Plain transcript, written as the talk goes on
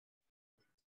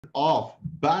of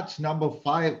batch number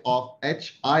 5 of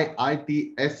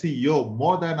HIIT SEO.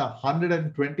 More than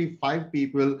 125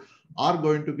 people are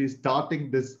going to be starting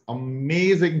this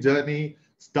amazing journey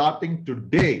starting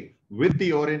today with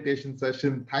the orientation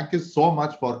session. Thank you so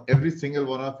much for every single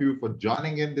one of you for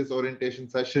joining in this orientation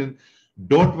session.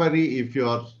 Don't worry if you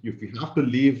have to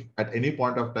leave at any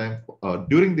point of time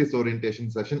during this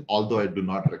orientation session, although I do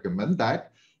not recommend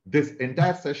that. This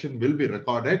entire session will be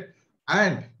recorded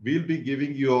and we'll be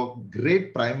giving you a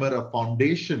great primer, a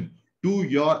foundation to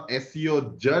your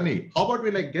SEO journey. How about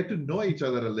we get to know each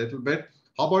other a little bit?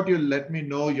 How about you let me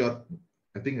know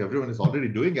I think everyone is already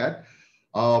doing it.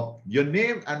 Your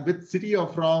name and which city you're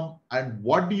from, and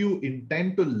what do you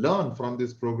intend to learn from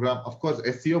this program? Of course,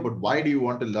 SEO, but why do you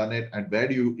want to learn it and where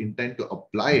do you intend to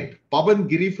apply it? Pavan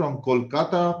Giri from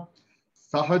Kolkata,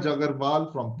 Sahaj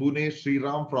Agarwal from Pune,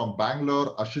 Sriram from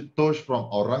Bangalore, Ashutosh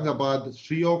from Aurangabad,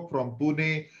 Shriyok from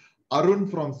Pune, Arun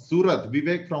from Surat,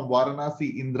 Vivek from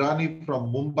Varanasi, Indrani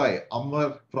from Mumbai,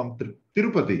 Amar from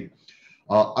Tirupati.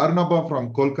 Arnaba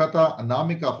from Kolkata,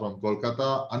 Anamika from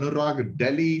Kolkata, Anurag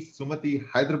Delhi, Sumati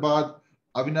Hyderabad,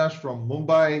 Avinash from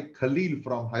Mumbai, Khalil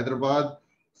from Hyderabad,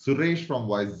 Suresh from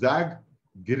Vizag,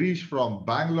 Girish from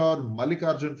Bangalore,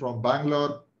 Malikarjun from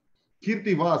Bangalore,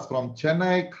 Kirti Vas from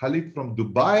Chennai, Khalid from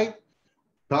Dubai,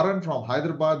 Taran from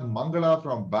Hyderabad, Mangala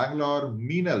from Bangalore,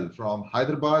 Meenal from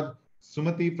Hyderabad,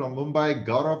 Sumati from Mumbai,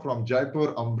 Gaurav from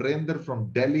Jaipur, Amrender from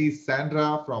Delhi,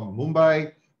 Sandra from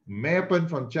Mumbai, Mayappan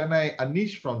from Chennai,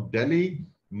 Anish from Delhi,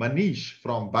 Manish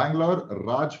from Bangalore,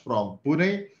 Raj from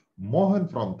Pune, Mohan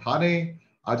from Thane,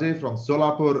 Ajay from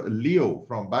Solapur, Leo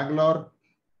from Bangalore,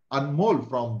 Anmol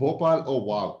from Bhopal. Oh,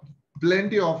 wow.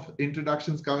 Plenty of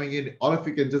introductions coming in. All of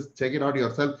you can just check it out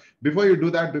yourself. Before you do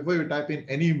that, before you type in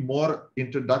any more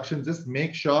introductions, just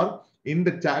make sure in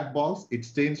the chat box, it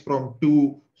changes from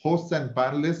to hosts and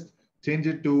panelists, change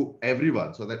it to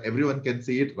everyone so that everyone can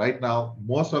see it. Right now,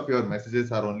 most of your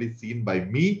messages are only seen by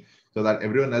me so that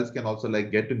everyone else can also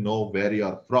get to know where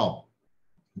you're from.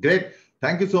 Great.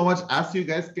 Thank you so much. As you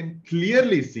guys can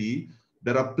clearly see,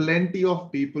 there are plenty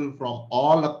of people from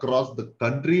all across the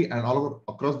country and all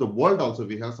across the world also.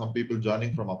 We have some people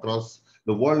joining from across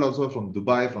the world also, from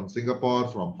Dubai, from Singapore,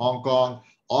 from Hong Kong,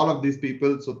 all of these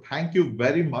people. So thank you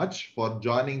very much for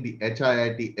joining the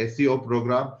HIIT SEO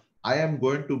program. I am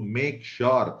going to make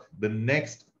sure the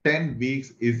next 10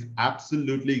 weeks is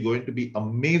absolutely going to be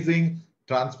amazing,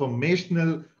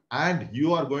 transformational, and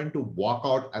you are going to walk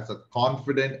out as a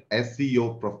confident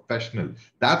SEO professional.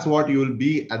 That's what you will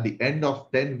be at the end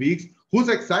of 10 weeks. Who's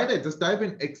excited? Just type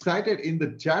in excited in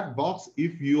the chat box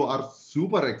if you are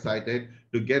super excited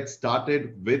to get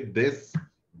started with this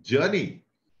journey.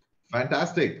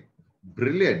 Fantastic.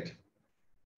 Brilliant.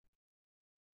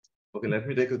 Okay, let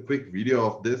me take a quick video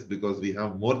of this because we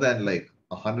have more than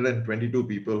 122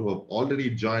 people who have already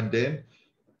joined in.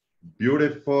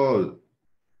 Beautiful.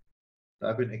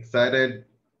 I've been excited.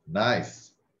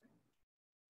 Nice.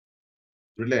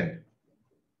 Brilliant.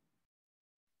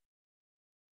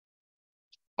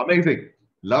 Amazing.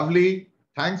 Lovely.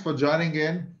 Thanks for joining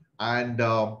in. And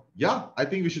yeah, I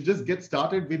think we should just get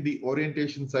started with the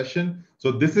orientation session.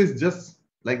 So this is just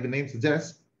like the name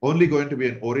suggests, only going to be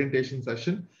an orientation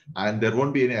session, and there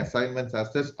won't be any assignments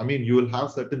as such. I mean, you will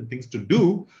have certain things to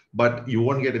do, but you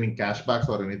won't get any cashbacks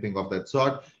or anything of that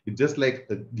sort. It's just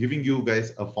giving you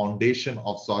guys a foundation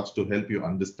of sorts to help you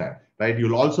understand, right?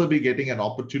 You'll also be getting an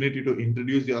opportunity to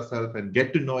introduce yourself and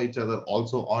get to know each other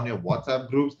also on your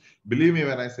WhatsApp groups. Believe me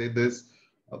when I say this,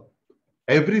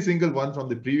 every single one from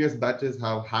the previous batches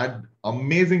have had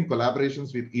amazing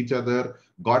collaborations with each other,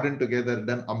 gotten together,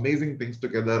 done amazing things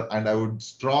together. And I would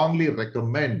strongly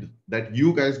recommend that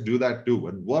you guys do that too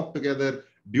and work together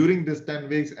during this 10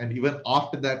 weeks and even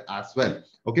after that as well.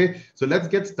 Okay, so let's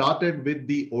get started with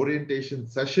the orientation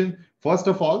session. First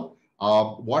of all,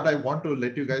 what I want to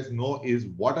let you guys know is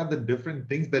what are the different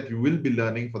things that you will be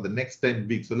learning for the next 10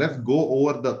 weeks. So let's go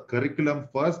over the curriculum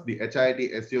first, the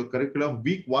HIIT SEO curriculum.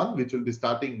 Week 1, which will be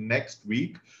starting next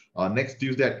week, next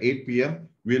Tuesday at 8 p.m.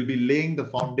 We'll be laying the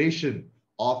foundation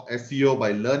of SEO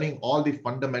by learning all the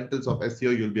fundamentals of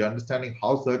SEO. You'll be understanding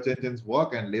how search engines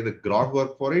work and lay the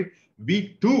groundwork for it.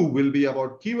 Week 2 will be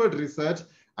about keyword research,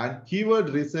 and keyword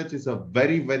research is a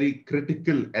very, very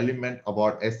critical element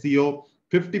about SEO.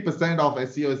 50% of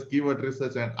SEO is keyword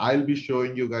research, and I'll be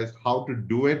showing you guys how to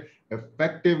do it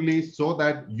effectively so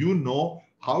that you know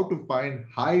how to find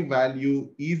high value,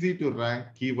 easy to rank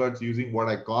keywords using what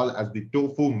I call as the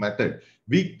TOFU method.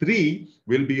 Week 3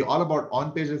 will be all about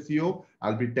on-page SEO.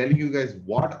 I'll be telling you guys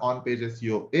what on-page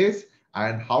SEO is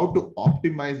and how to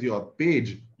optimize your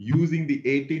page using the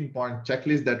 18-point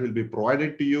checklist that will be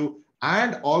provided to you.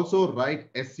 and also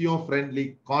write SEO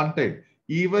friendly content.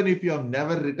 Even if you have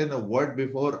never written a word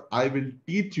before, I will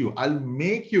teach you. I'll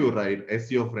make you write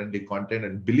SEO friendly content.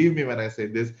 And believe me when I say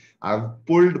this, I've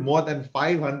pulled more than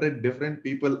 500 different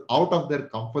people out of their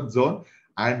comfort zone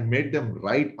and made them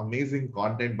write amazing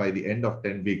content by the end of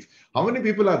 10 weeks. How many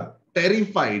people are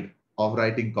terrified of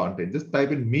writing content? Just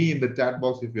type in me in the chat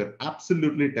box if you're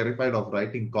absolutely terrified of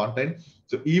writing content.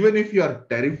 So even if you are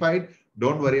terrified,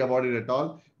 don't worry about it at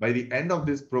all. By the end of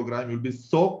this program, you'll be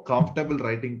so comfortable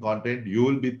writing content. You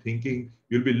will be thinking,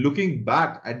 you'll be looking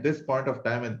back at this point of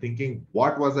time and thinking,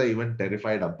 what was I even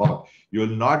terrified about?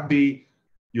 You'll be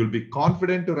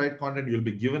confident to write content. You'll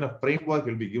be given a framework.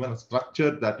 You'll be given a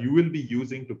structure that you will be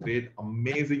using to create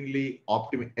amazingly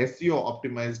SEO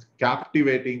optimized,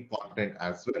 captivating content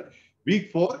as well.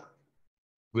 Week 4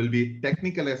 will be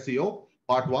technical SEO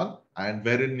part 1, and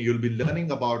wherein you'll be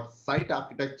learning about site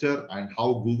architecture and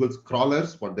how Google's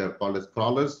crawlers, what they're called as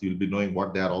crawlers, you'll be knowing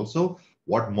what they are also,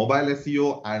 what mobile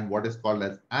SEO and what is called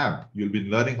as AMP. You'll be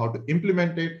learning how to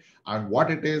implement it and what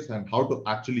it is and how to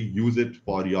actually use it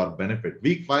for your benefit.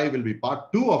 Week 5 will be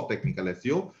part 2 of technical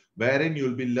SEO, wherein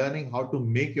you'll be learning how to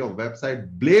make your website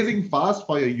blazing fast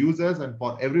for your users and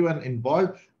for everyone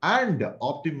involved and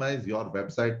optimize your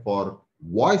website for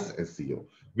voice SEO.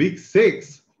 Week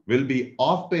 6 will be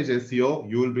off-page SEO.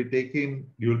 You will be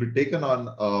taken on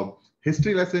a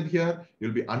history lesson here.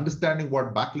 You'll be understanding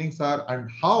what backlinks are and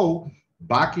how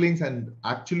backlinks and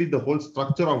actually the whole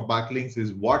structure of backlinks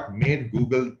is what made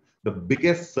Google the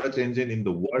biggest search engine in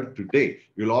the world today.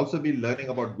 You'll also be learning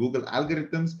about Google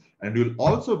algorithms, and you'll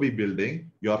also be building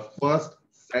your first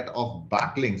set of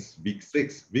backlinks. Week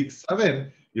 6. Week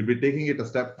 7, you'll be taking it a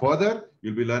step further.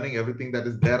 You'll be learning everything that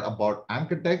is there about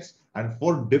anchor text and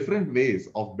 4 different ways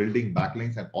of building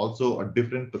backlinks, and also a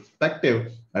different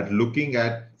perspective at looking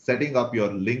at setting up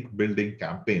your link building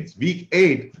campaigns. Week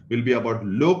 8 will be about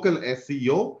local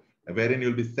SEO, wherein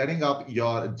you'll be setting up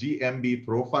your GMB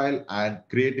profile and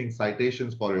creating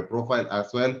citations for your profile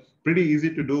as well. Pretty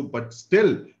easy to do, but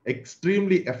still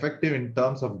extremely effective in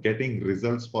terms of getting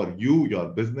results for you, your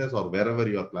business, or wherever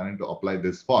you're planning to apply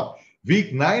this for.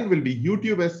 Week 9 will be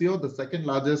YouTube SEO, the second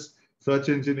largest search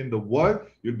engine in the world.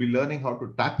 You'll be learning how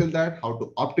to tackle that, how to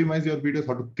optimize your videos,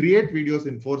 how to create videos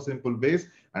in 4 simple ways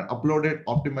and upload it,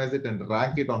 optimize it, and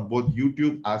rank it on both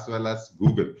YouTube as well as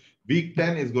Google. Week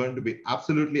 10 is going to be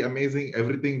absolutely amazing.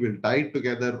 Everything will tie it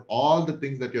together. All the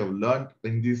things that you have learned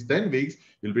in these 10 weeks,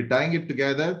 you'll be tying it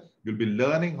together. You'll be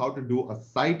learning how to do a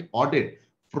site audit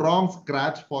from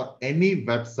scratch for any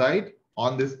website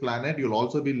on this planet. You'll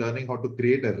also be learning how to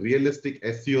create a realistic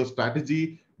SEO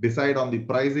strategy, decide on the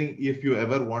pricing if you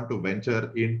ever want to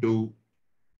venture into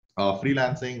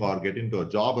freelancing or get into a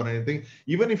job or anything.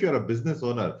 Even if you're a business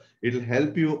owner, it'll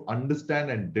help you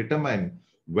understand and determine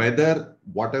whether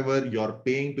whatever you're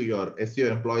paying to your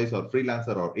SEO employees or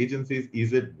freelancer or agencies,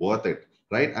 is it worth it,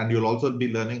 right? And you'll also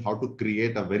be learning how to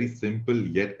create a very simple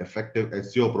yet effective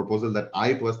SEO proposal that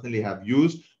I personally have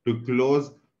used to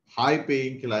close high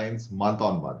paying clients month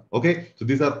on month. Okay, so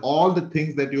these are all the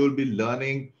things that you will be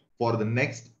learning for the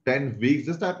next 10 weeks.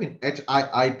 Just type in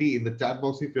HIIT in the chat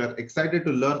box if you are excited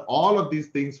to learn all of these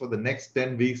things for the next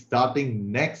 10 weeks, starting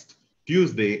next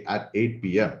Tuesday at 8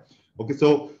 p.m. Okay,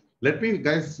 so let me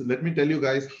tell you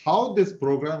guys how this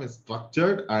program is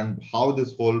structured and how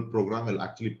this whole program will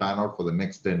actually pan out for the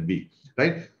next 10 weeks,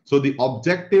 right? So the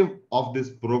objective of this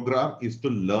program is to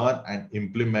learn and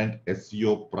implement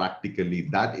SEO practically.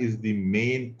 That is the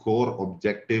main core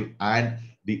objective and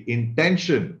the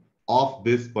intention of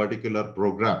this particular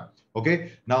program.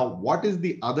 Okay, now what is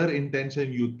the other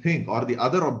intention you think, or the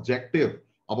other objective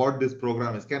about this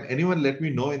program is? Can anyone let me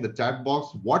know in the chat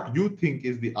box what you think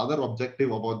is the other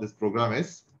objective about this program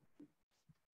is?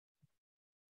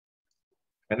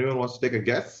 Anyone wants to take a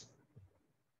guess?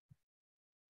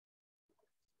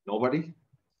 Nobody?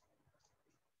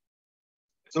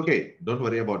 It's okay, don't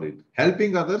worry about it.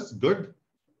 Helping others, good.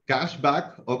 Cash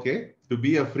back, okay. To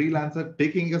be a freelancer,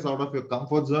 taking us out of your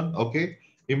comfort zone, okay.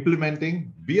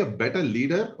 Implementing, be a better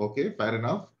leader, okay, fair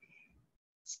enough.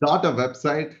 Start a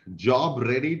website, job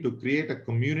ready, to create a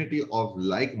community of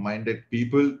like-minded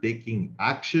people taking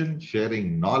action,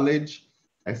 sharing knowledge,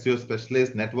 SEO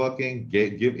specialist, networking,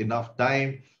 give enough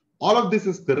time. All of this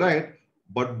is correct,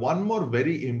 but one more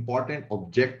very important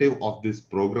objective of this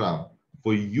program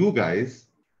for you guys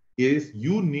is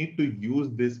you need to use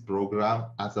this program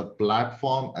as a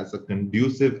platform, as a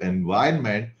conducive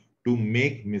environment to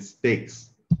make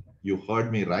mistakes. You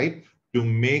heard me right, to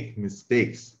make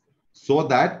mistakes, so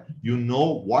that you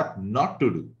know what not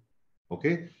to do.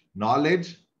 Okay,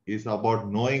 knowledge is about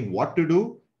knowing what to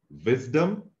do.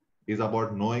 Wisdom is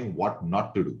about knowing what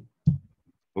not to do.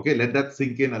 Okay, let that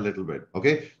sink in a little bit.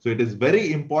 Okay, so it is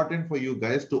very important for you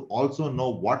guys to also know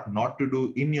what not to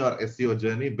do in your SEO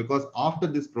journey, because after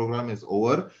this program is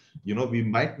over, we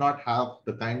might not have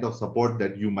the kind of support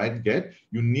that you might get.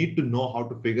 You need to know how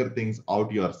to figure things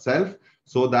out yourself,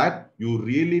 so that you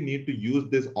really need to use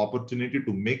this opportunity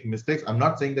to make mistakes. I'm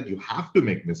not saying that you have to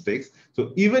make mistakes.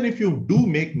 So even if you do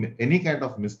make any kind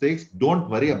of mistakes, don't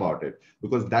worry about it,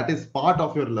 because that is part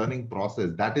of your learning process.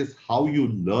 That is how you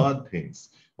learn things.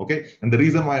 Okay. And the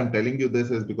reason why I'm telling you this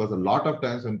is because a lot of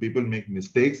times when people make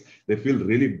mistakes, they feel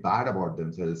really bad about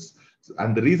themselves.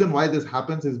 And the reason why this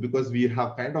happens is because we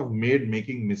have kind of made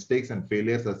making mistakes and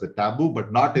failures as a taboo,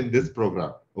 but not in this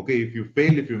program. Okay. If you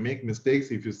fail, if you make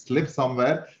mistakes, if you slip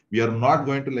somewhere, we are not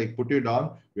going to put you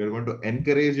down. We are going to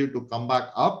encourage you to come back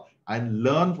up and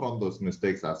learn from those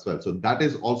mistakes as well. So that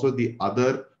is also the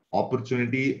other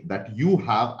opportunity that you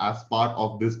have as part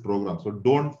of this program. So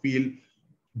don't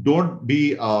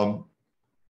be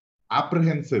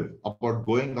apprehensive about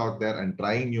going out there and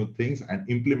trying new things and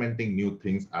implementing new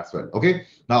things as well. Okay.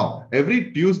 Now,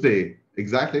 every Tuesday,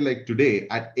 exactly like today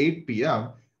at 8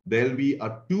 p.m., there'll be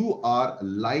a 2-hour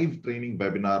live training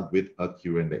webinar with a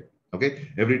Q&A. Okay.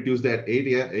 Every Tuesday at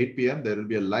 8 p.m., there will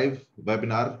be a live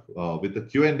webinar with a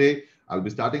Q&A. I'll be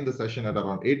starting the session at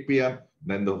around 8 p.m.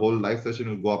 Then the whole live session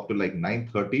will go up to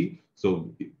 9:30.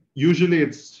 So usually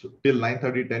it's till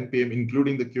 9:30, 10 p.m.,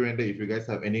 including the Q&A. If you guys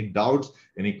have any doubts,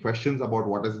 any questions about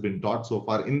what has been taught so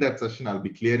far in that session, I'll be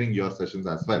clearing your sessions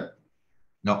as well.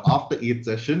 Now, after each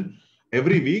session,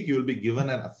 every week, you'll be given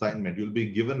an assignment. You'll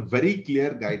be given very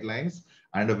clear guidelines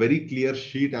and a very clear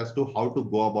sheet as to how to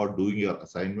go about doing your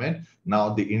assignment.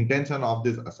 Now, the intention of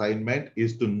this assignment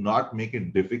is to not make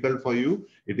it difficult for you.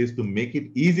 It is to make it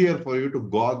easier for you to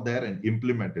go out there and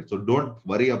implement it. So don't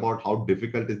worry about how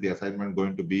difficult is the assignment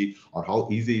going to be or how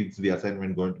easy is the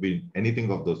assignment going to be, anything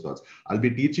of those sorts. I'll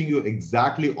be teaching you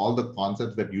exactly all the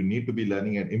concepts that you need to be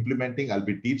learning and implementing. I'll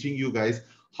be teaching you guys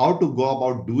how to go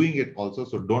about doing it also.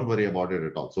 So don't worry about it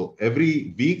at all. So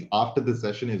every week after the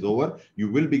session is over, you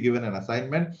will be given an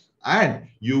assignment and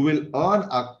you will earn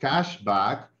a cash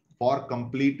back for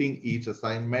completing each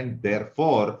assignment,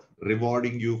 therefore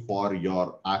rewarding you for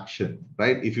your action,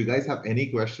 right? If you guys have any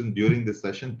questions during this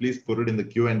session, please put it in the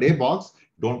Q&A box.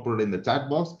 Don't put it in the chat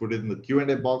box, put it in the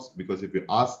Q&A box, because if you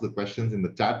ask the questions in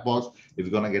the chat box, it's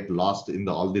going to get lost in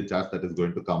all the chats that is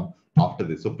going to come after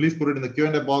this. So please put it in the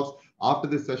Q&A box. After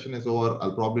this session is over,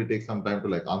 I'll probably take some time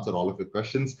to answer all of your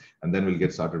questions, and then we'll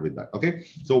get started with that. Okay.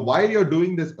 So while you're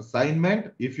doing this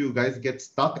assignment, if you guys get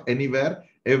stuck anywhere,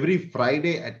 every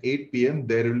Friday at 8 p.m.,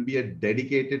 there will be a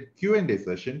dedicated Q&A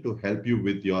session to help you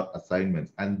with your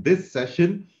assignments. And this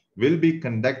session will be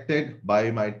conducted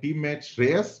by my teammate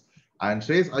Shreyas. And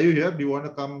Shreyas, are you here? Do you want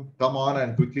to come on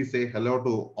and quickly say hello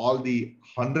to all the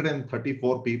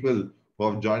 134 people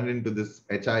who have joined into this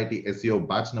HIIT SEO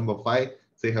batch number 5?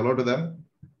 Say hello to them.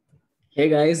 Hey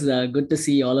guys, good to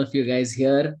see all of you guys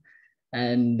here.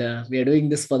 And we are doing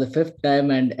this for the 5th time,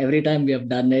 and every time we have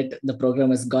done it, the program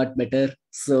has got better.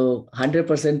 So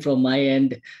 100% from my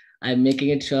end, I'm making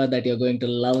it sure that you're going to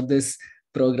love this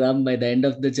program. By the end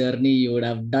of the journey, you would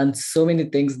have done so many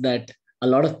things that a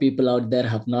lot of people out there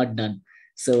have not done.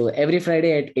 So every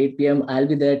Friday at 8 p.m., I'll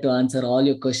be there to answer all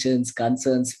your questions,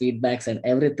 concerns, feedbacks, and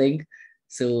everything.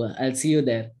 So I'll see you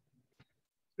there.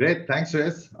 Great. Thanks,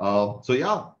 Shreyas. So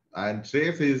yeah, and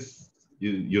Shreyas is,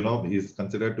 he's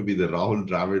considered to be the Rahul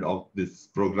Dravid of this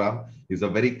program. He's a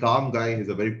very calm guy. He's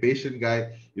a very patient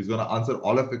guy. He's going to answer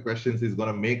all of your questions. He's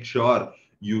going to make sure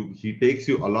he takes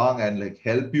you along and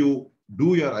help you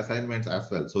do your assignments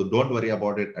as well. So don't worry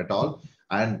about it at all.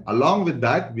 And along with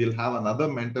that, we'll have another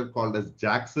mentor called as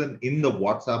Jackson in the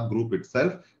WhatsApp group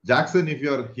itself. Jackson, if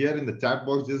you're here in the chat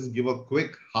box, just give a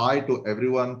quick hi to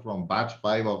everyone from batch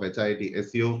 5 of HIIT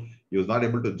SEO. He was not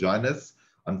able to join us,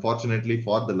 unfortunately,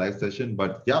 for the live session.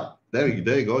 But yeah, there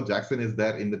you go. Jackson is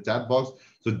there in the chat box.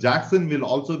 So Jackson will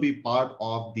also be part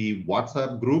of the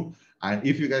WhatsApp group. And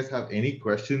if you guys have any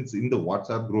questions in the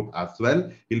WhatsApp group as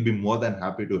well, he'll be more than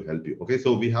happy to help you. Okay,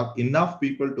 so we have enough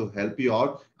people to help you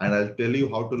out, and I'll tell you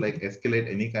how to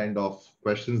escalate any kind of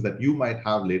questions that you might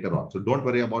have later on. So don't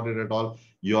worry about it at all.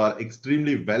 You are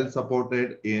extremely well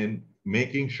supported in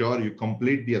making sure you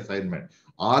complete the assignment.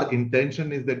 Our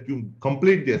intention is that you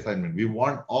complete the assignment. We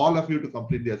want all of you to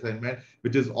complete the assignment,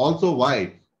 which is also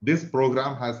why this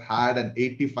program has had an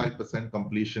 85%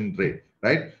 completion rate,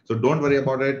 right? So don't worry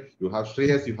about it. You have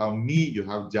Shreyas, you have me, you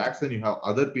have Jackson, you have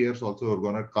other peers also who are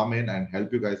going to come in and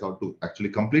help you guys out to actually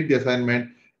complete the assignment,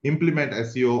 implement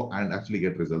SEO, and actually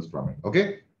get results from it.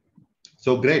 Okay.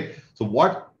 So great. So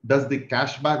what does the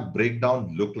cashback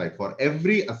breakdown look like? For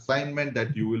every assignment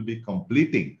that you will be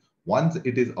completing, once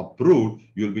it is approved,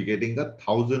 you'll be getting a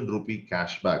 1,000 rupee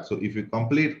cashback. So if you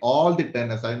complete all the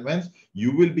 10 assignments,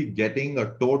 you will be getting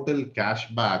a total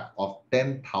cashback of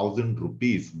 10,000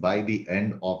 rupees by the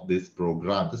end of this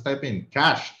program. Just type in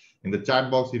cash in the chat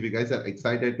box if you guys are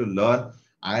excited to learn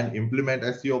and implement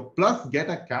SEO, plus get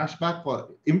a cashback for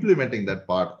implementing that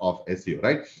part of SEO,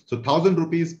 right? So 1,000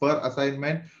 rupees per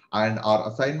assignment, and our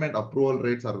assignment approval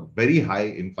rates are very high.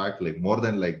 In fact, like more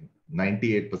than like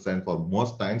 98% for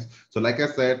most times. So like I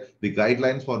said, the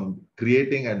guidelines for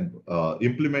creating and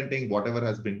implementing whatever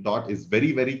has been taught is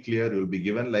very, very clear. You'll be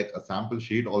given like a sample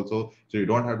sheet also, so you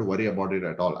don't have to worry about it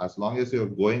at all. As long as you're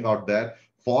going out there,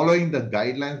 following the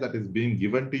guidelines that is being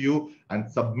given to you and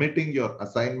submitting your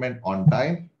assignment on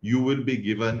time, you will be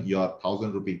given your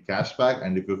 1,000 rupee cashback.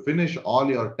 And if you finish all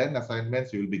your 10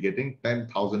 assignments, you will be getting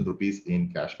 10,000 rupees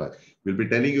in cashback. We'll be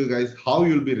telling you guys how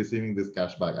you'll be receiving this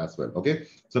cashback as well. Okay.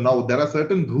 So now there are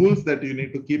certain rules that you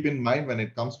need to keep in mind when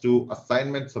it comes to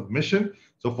assignment submission.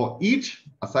 So for each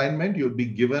assignment, you'll be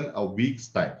given a week's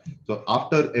time. So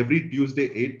after every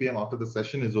Tuesday, 8 p.m. after the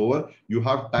session is over, you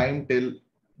have time till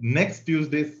next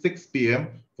Tuesday, 6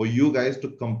 p.m. for you guys to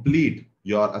complete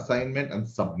your assignment and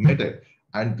submit it.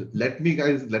 And let me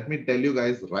tell you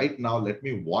guys right now, let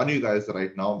me warn you guys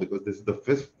right now, because this is the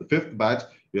fifth batch.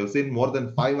 We have seen more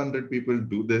than 500 people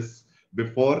do this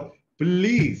before.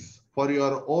 Please, for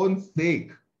your own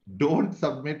sake, don't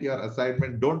submit your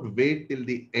assignment. Don't wait till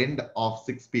the end of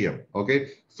 6 p.m.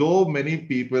 Okay. So many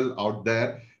people out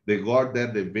there, they got there,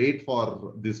 they wait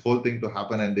for this whole thing to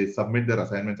happen and they submit their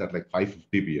assignments at like 5:50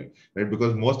 p.m. Right?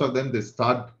 Because most of them, they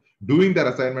start doing their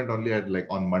assignment only at like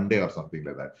on Monday or something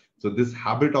like that. So this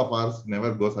habit of ours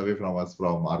never goes away from us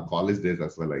from our college days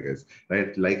as well, I guess,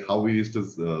 right? Like how we used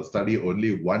to study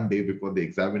only one day before the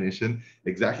examination,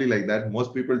 exactly like that.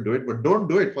 Most people do it, but don't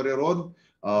do it for your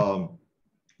own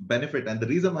benefit. And the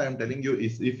reason why I'm telling you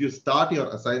is if you start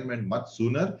your assignment much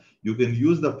sooner, you can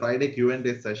use the Friday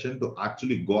Q&A session to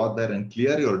actually go out there and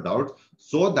clear your doubts,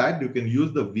 so that you can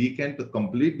use the weekend to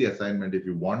complete the assignment if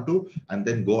you want to, and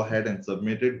then go ahead and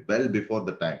submit it well before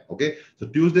the time. Okay. So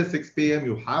Tuesday, 6 p.m.,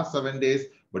 you have 7 days,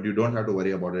 but you don't have to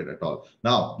worry about it at all.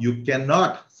 Now, you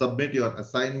cannot submit your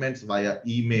assignments via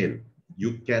email.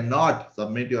 You cannot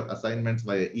submit your assignments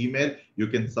via email. You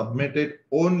can submit it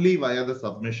only via the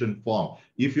submission form.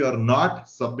 If you are not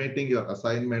submitting your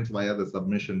assignments via the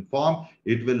submission form,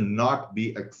 it will not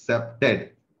be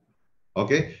accepted.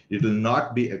 Okay, it will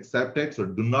not be accepted. So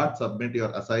do not submit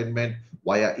your assignment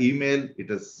via email.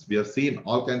 We have seen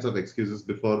all kinds of excuses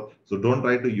before. So don't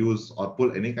try to use or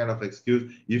pull any kind of excuse.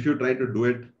 If you try to do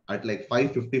it at like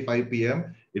 5:55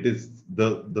 p.m., it is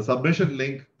the submission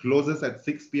link closes at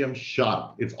 6 p.m.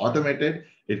 sharp. It's automated.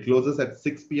 It closes at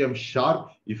 6 p.m.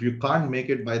 sharp. If you can't make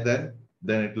it by then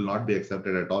it will not be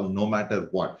accepted at all, no matter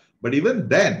what. But even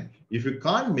then, if you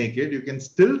can't make it, you can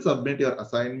still submit your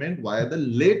assignment via the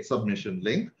late submission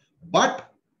link.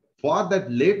 But for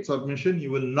that late submission,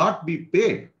 you will not be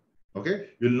paid. Okay,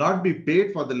 you'll not be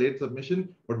paid for the late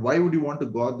submission. But why would you want to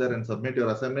go out there and submit your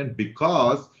assignment?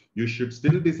 Because you should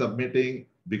still be submitting,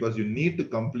 because you need to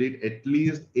complete at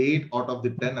least 8 out of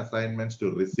the 10 assignments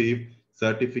to receive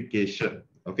certification.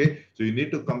 Okay, so you need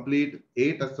to complete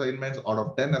 8 assignments out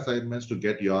of 10 assignments to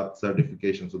get your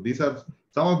certification. So these are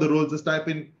some of the rules. Just type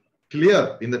in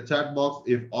clear in the chat box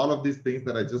if all of these things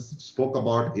that I just spoke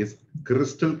about is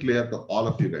crystal clear to all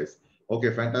of you guys.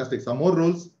 Okay, fantastic. Some more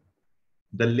rules.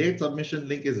 The late submission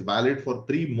link is valid for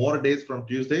 3 more days from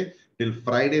Tuesday till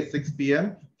Friday, 6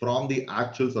 p.m. from the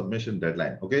actual submission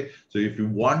deadline. Okay, so if you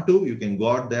want to, you can go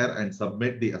out there and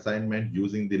submit the assignment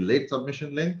using the late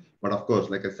submission link. But of course,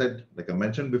 like I said, like I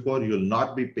mentioned before, you will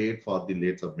not be paid for the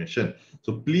late submission.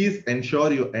 So please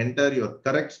ensure you enter your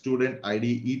correct student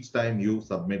ID each time you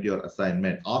submit your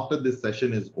assignment. After this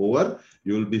session is over,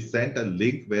 you will be sent a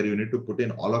link where you need to put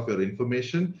in all of your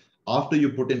information. After you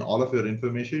put in all of your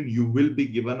information, you will be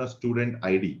given a student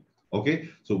ID. Okay,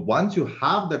 so once you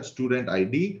have that student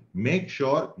ID, make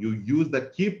sure you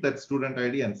keep that student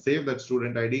ID and save that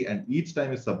student ID. And each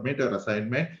time you submit your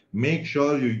assignment, make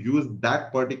sure you use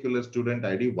that particular student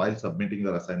ID while submitting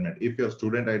your assignment. If your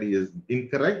student ID is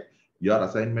incorrect, your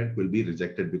assignment will be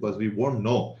rejected, because we won't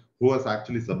know who has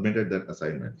actually submitted that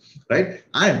assignment, right?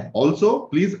 And also,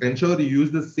 please ensure you use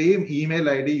the same email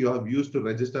ID you have used to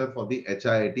register for the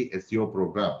HIIT SEO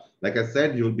program. Like I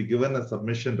said, you'll be given a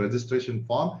submission registration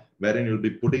form wherein you'll be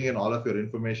putting in all of your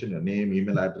information, your name,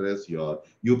 email address, your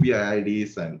UPI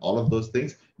IDs, and all of those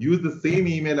things. Use the same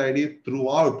email ID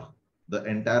throughout the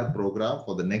entire program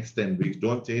for the next 10 weeks.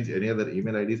 Don't change any other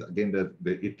email IDs. Again,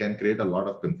 it can create a lot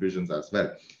of confusions as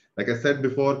well. Like I said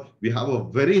before, we have a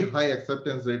very high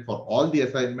acceptance rate for all the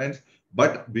assignments,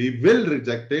 but we will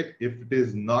reject it if it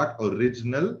is not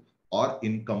original or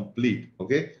incomplete.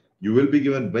 Okay. You will be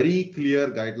given very clear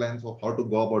guidelines of how to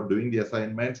go about doing the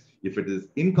assignments. If it is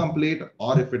incomplete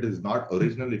or if it is not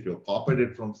original, if you've copied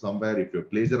it from somewhere, if you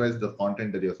plagiarized the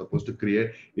content that you're supposed to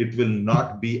create, it will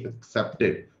not be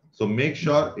accepted. So make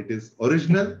sure it is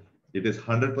original, it is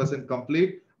 100%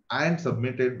 complete, and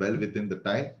submitted well within the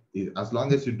time. As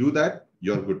long as you do that,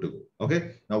 you're good to go.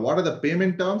 Okay. Now, what are the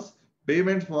payment terms?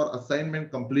 Payment for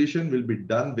assignment completion will be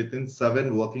done within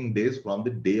 7 working days from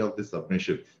the day of the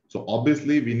submission. So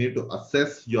obviously, we need to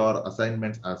assess your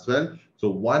assignments as well. So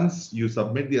once you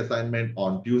submit the assignment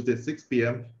on Tuesday, 6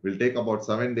 p.m., we'll take about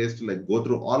 7 days to go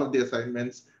through all of the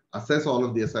assignments, assess all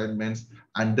of the assignments,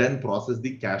 and then process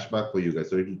the cashback for you guys.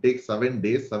 So it will take 7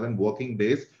 days, 7 working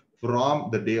days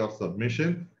from the day of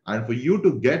submission. And for you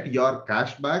to get your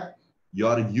cashback,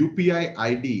 your UPI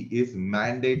ID is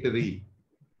mandatory.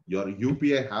 Your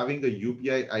UPI, having a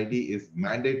UPI ID is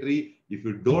mandatory. If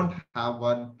you don't have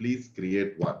one, please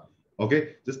create one.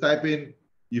 Okay, just type in,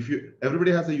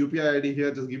 everybody has a UPI ID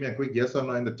here, just give me a quick yes or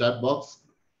no in the chat box,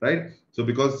 right? So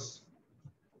because,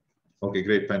 okay,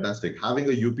 great, fantastic. Having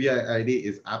a UPI ID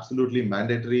is absolutely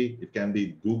mandatory. It can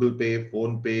be Google Pay,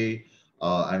 Phone Pay,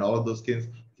 and all of those things.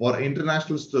 For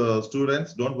international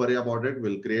students, don't worry about it.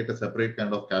 We'll create a separate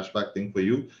kind of cashback thing for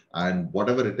you. And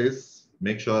whatever it is,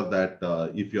 make sure that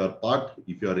if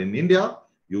you're in India,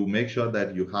 you make sure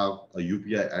that you have a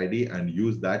UPI ID and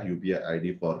use that UPI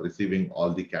ID for receiving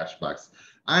all the cashbacks.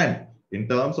 And in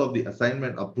terms of the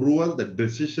assignment approval, the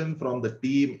decision from the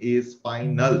team is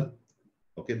final.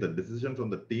 Okay, the decision from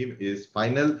the team is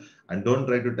final, and don't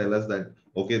try to tell us that,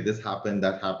 okay, this happened,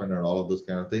 that happened, and all of those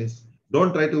kind of things.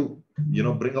 Don't try to,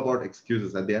 bring about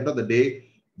excuses. At the end of the day,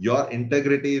 your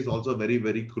integrity is also very,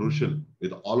 very crucial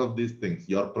with all of these things.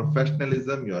 Your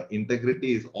professionalism, your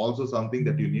integrity is also something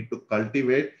that you need to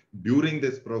cultivate during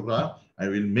this program,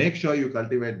 and we'll make sure you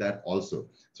cultivate that also.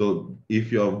 So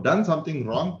if you have done something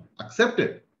wrong, accept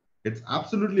it. It's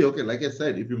absolutely okay. Like I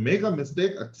said, if you make a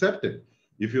mistake, accept it.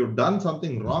 If you've done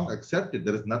something wrong, accept it.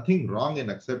 There is nothing wrong in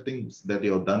accepting that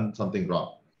you have done something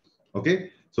wrong.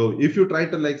 Okay. So if you try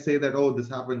to say that, oh, this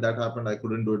happened, that happened, I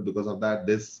couldn't do it because of that,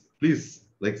 please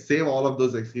save all of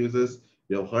those excuses.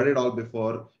 You have heard it all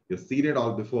before. You've seen it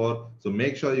all before. So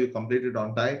make sure you complete it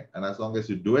on time. And as long as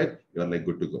you do it, you're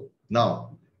good to go.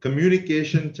 Now,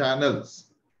 communication channels.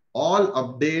 All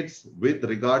updates with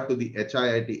regard to the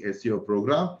HIIT SEO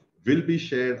program will be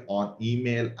shared on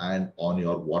email and on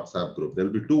your WhatsApp group. There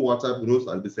will be 2 WhatsApp groups.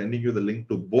 I'll be sending you the link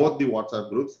to both the WhatsApp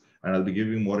groups, and I'll be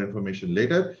giving more information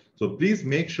later. So please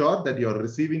make sure that you're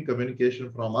receiving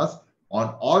communication from us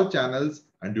on all channels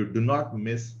and you do not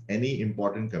miss any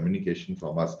important communication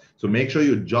from us. So make sure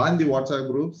you join the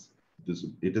WhatsApp groups.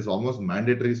 It is almost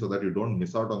mandatory so that you don't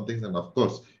miss out on things. And of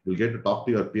course, you'll get to talk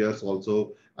to your peers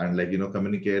also and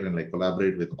communicate and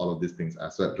collaborate with all of these things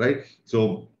as well, right?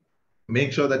 So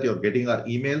make sure that you're getting our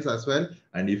emails as well.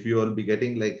 And if you will be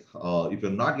getting if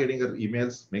you're not getting our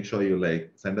emails, make sure you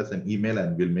send us an email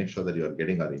and we'll make sure that you're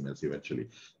getting our emails eventually,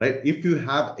 right? If you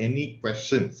have any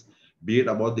questions, be it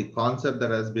about the concept that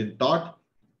has been taught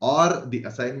or the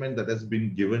assignment that has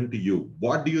been given to you,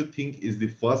 what do you think is the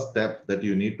first step that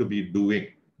you need to be doing?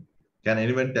 Can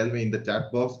anyone tell me in the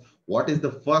chat box, what is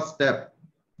the first step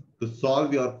to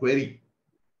solve your query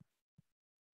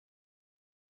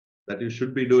that you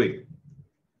should be doing?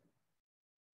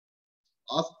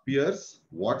 Ask peers,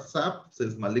 WhatsApp,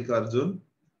 says Mallikarjun.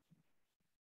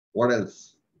 What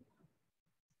else?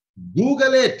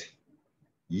 Google it.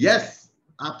 Yes,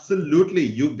 absolutely.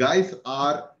 You guys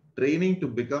are training to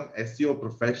become SEO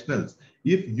professionals.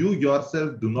 If you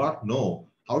yourself do not know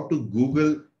how to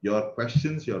Google your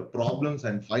questions, your problems,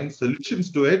 and find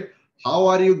solutions to it, how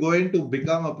are you going to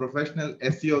become a professional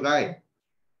SEO guy?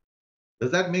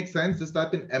 Does that make sense? Just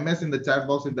type in MS in the chat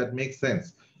box if that makes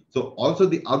sense. So also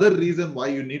the other reason why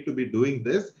you need to be doing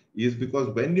this is because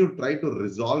when you try to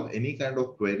resolve any kind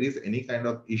of queries, any kind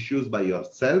of issues by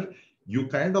yourself, you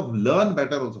kind of learn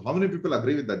better also. How many people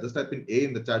agree with that? Just type in A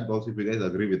in the chat box if you guys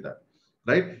agree with that,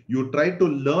 right? You try to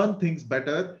learn things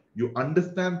better, you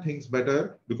understand things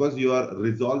better because you are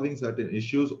resolving certain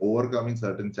issues, overcoming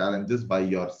certain challenges by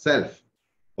yourself,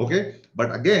 okay?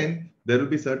 But again, there will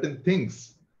be certain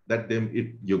things that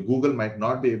your Google might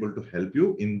not be able to help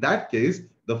you. In that case,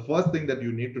 the first thing that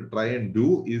you need to try and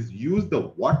do is use the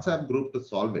WhatsApp group to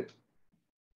solve it.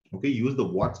 Okay, use the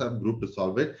WhatsApp group to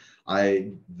solve it.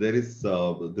 There is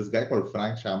this guy called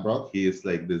Frank Shamrock. He is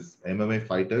like this MMA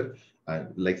fighter,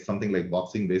 like something like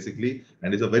boxing basically,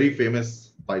 and he's a very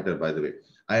famous fighter, by the way.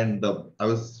 And I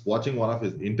was watching one of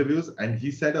his interviews, and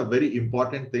he said a very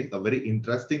important thing, a very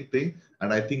interesting thing,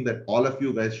 and I think that all of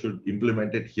you guys should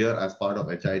implement it here as part of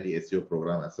HIIT SEO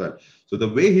program as well. So the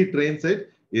way he trains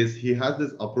it is he has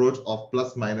this approach of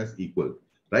plus minus equal,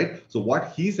 right? So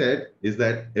what he said is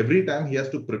that every time he has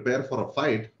to prepare for a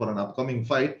fight, for an upcoming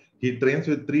fight, he trains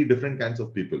with three different kinds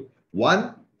of people.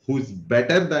 One who's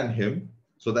better than him,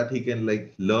 so that he can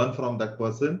like learn from that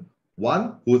person.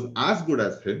 One who's as good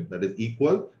as him, that is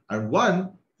equal, and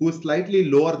one who's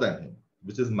slightly lower than him,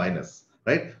 which is minus,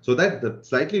 right? So that the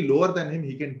slightly lower than him,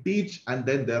 he can teach and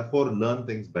then therefore learn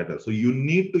things better. So you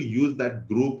need to use that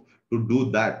group to do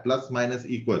that, plus minus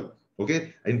equal.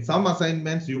 Okay, in some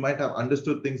assignments, you might have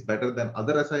understood things better than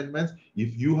other assignments.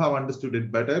 If you have understood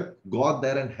it better, go out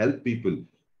there and help people.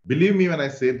 Believe me when I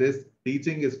say this,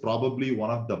 teaching is probably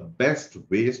one of the best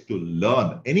ways to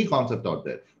learn any concept out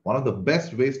there. One of the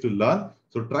best ways to learn.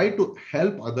 So try to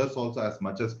help others also as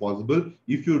much as possible.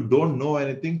 If you don't know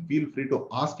anything, feel free to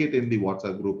ask it in the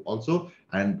WhatsApp group also.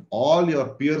 And all your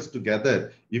peers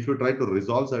together, if you try to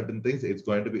resolve certain things, it's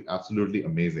going to be absolutely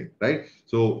amazing, right?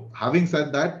 So having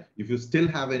said that, if you still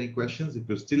have any questions, if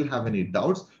you still have any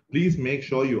doubts, please make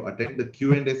sure you attend the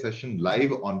Q&A session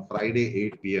live on Friday,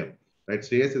 8 p.m. Right?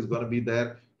 Shreyas is going to be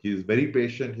there. He is very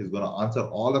patient. He's going to answer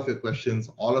all of your questions,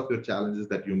 all of your challenges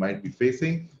that you might be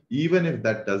facing. Even if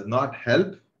that does not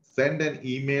help, send an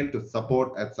email to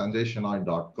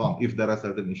support@sanjayshenoy.com if there are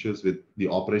certain issues with the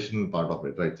operational part of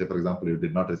it, right? Say, for example, you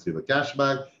did not receive a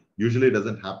cashback. Usually it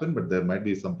doesn't happen, but there might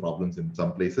be some problems in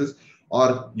some places,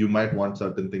 or you might want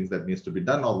certain things that needs to be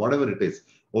done, or whatever it is.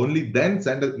 Only then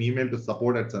send an email to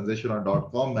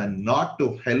support@sanjayshenoy.com and not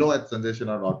to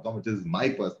hello@sanjayshenoy.com, which is my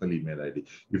personal email ID.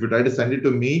 If you try to send it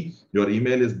to me, your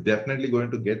email is definitely going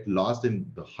to get lost in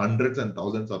the hundreds and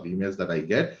thousands of emails that I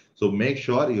get. So make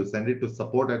sure you send it to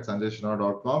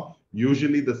support@sanjayshenoy.com.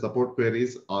 Usually the support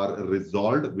queries are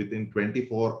resolved within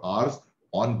 24 hours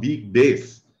on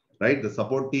weekdays, right? The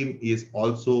support team is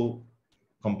also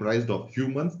comprised of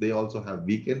humans. They also have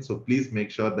weekends. So please make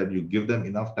sure that you give them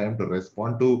enough time to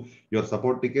respond to your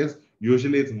support tickets.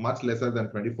 Usually it's much lesser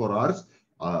than 24 hours.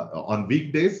 On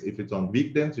weekdays, if it's on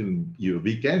weekends,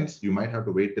 weekends, you might have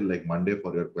to wait till like Monday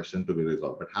for your question to be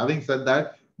resolved. But having said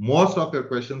that, most of your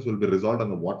questions will be resolved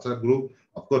on the WhatsApp group.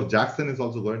 Of course, Jackson is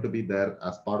also going to be there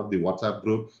as part of the WhatsApp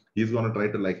group. He's going to try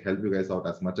to like help you guys out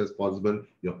as much as possible.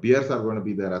 Your peers are going to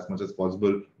be there as much as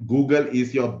possible. Google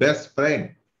is your best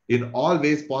friend in all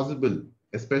ways possible,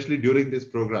 especially during this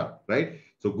program, right?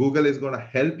 So Google is going to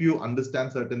help you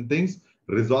understand certain things,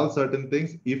 resolve certain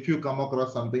things. If you come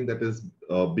across something that is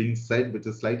being said, which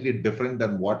is slightly different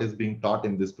than what is being taught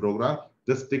in this program,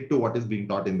 just stick to what is being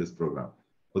taught in this program.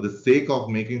 For the sake of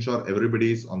making sure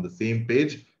everybody is on the same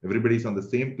page, everybody is on the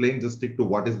same plane, just stick to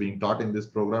what is being taught in this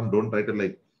program. Don't try to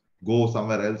like go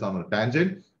somewhere else on a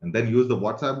tangent, and then use the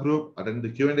WhatsApp group, attend the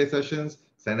Q&A sessions,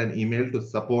 send an email to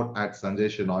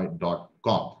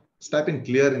support@sanjayshenoy.com. Just type in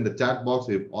clear in the chat box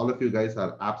if all of you guys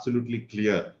are absolutely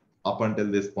clear up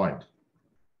until this point.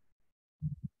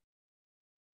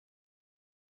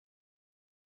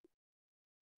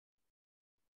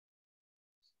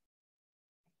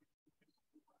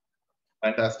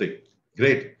 Fantastic.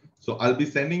 Great. So I'll be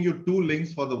sending you 2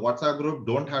 links for the WhatsApp group.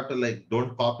 Don't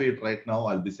copy it right now.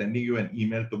 I'll be sending you an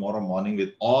email tomorrow morning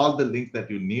with all the links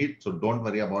that you need. So don't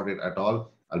worry about it at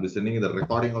all. I'll be sending you the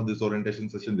recording of this orientation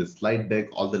session, the slide deck,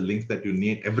 all the links that you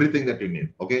need, everything that you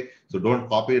need. Okay. So don't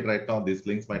copy it right now. These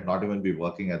links might not even be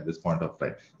working at this point of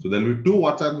time. So there'll be 2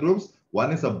 WhatsApp groups.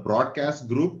 One is a broadcast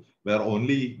group where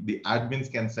only the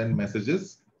admins can send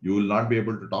messages. You will not be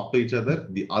able to talk to each other.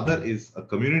 The other is a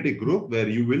community group where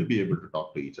you will be able to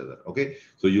talk to each other. Okay.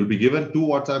 So you'll be given 2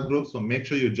 WhatsApp groups. So make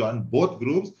sure you join both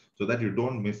groups so that you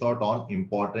don't miss out on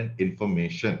important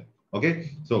information.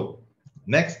 Okay. So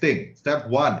next thing, step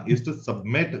 1 is to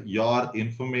submit your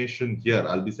information here.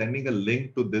 I'll be sending a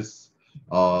link to this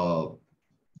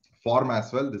form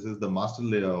as well. This is the master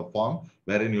form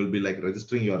wherein you'll be like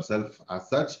registering yourself as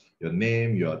such, your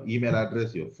name, your email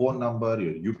address, your phone number,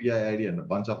 your UPI ID, and a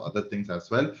bunch of other things as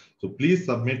well. So please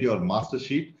submit your master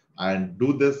sheet and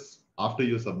do this after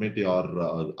you submit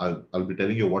your, I'll be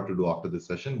telling you what to do after this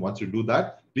session. Once you do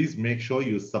that, please make sure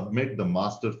you submit the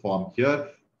master form here,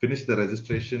 finish the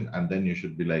registration, and then you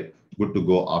should be like good to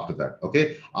go after that.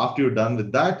 Okay. After you're done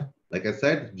with that, like I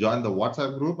said, join the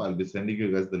WhatsApp group. I'll be sending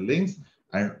you guys the links.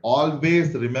 And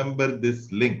always remember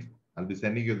this link. I'll be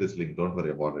sending you this link. Don't worry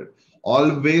about it.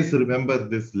 Always remember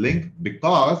this link,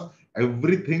 because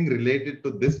everything related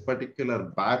to this particular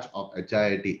batch of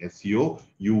HIIT SEO,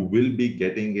 you will be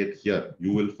getting it here.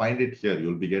 You will find it here.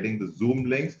 You'll be getting the Zoom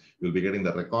links. You'll be getting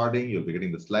the recording. You'll be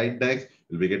getting the slide decks.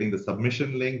 You'll be getting the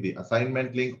submission link, the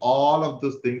assignment link. All of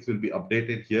those things will be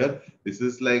updated here. This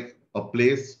is like a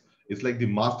place. It's like the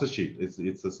master sheet.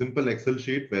 It's a simple Excel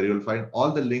sheet where you'll find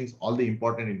all the links, all the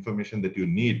important information that you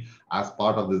need as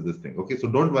part of this thing. Okay, so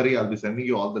don't worry. I'll be sending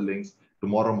you all the links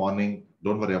tomorrow morning.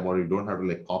 Don't worry about it. You don't have to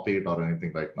like copy it or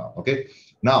anything right now. Okay.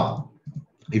 Now,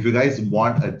 if you guys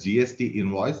want a GST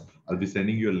invoice, I'll be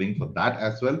sending you a link for that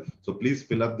as well. So please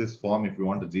fill up this form if you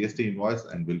want a GST invoice,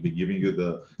 and we'll be giving you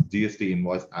the GST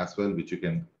invoice as well, which you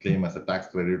can claim as a tax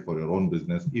credit for your own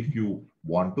business if you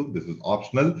want to. This is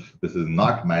optional. This is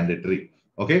not mandatory.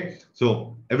 Okay.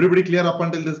 So everybody clear up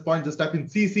until this point? Just type in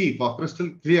CC for crystal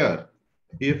clear.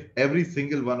 If every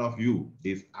single one of you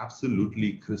is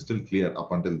absolutely crystal clear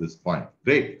up until this point.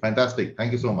 Great. Fantastic.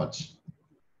 Thank you so much.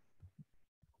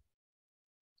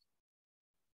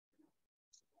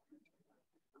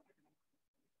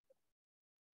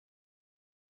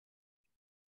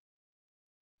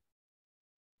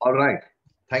 All right.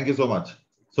 Thank you so much.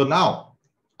 So now,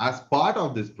 as part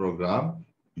of this program,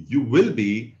 you will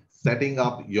be setting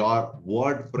up your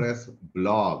WordPress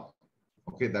blog.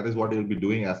 Okay, that is what you'll be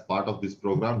doing as part of this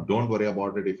program. Don't worry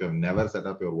about it if you have never set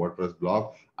up your WordPress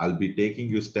blog. I'll be taking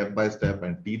you step by step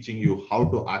and teaching you how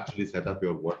to actually set up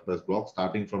your WordPress blog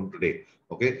starting from today.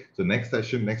 Okay, so next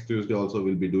session, next Tuesday also,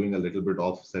 we'll be doing a little bit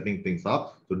of setting things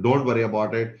up. So don't worry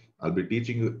about it. I'll be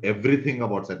teaching you everything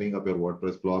about setting up your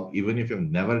WordPress blog. Even if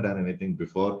you've never done anything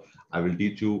before, I will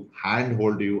teach you,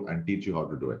 handhold you, and teach you how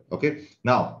to do it. Okay,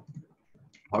 now,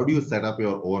 how do you set up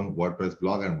your own WordPress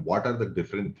blog, and what are the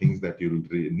different things that you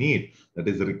need that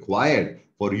is required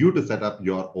for you to set up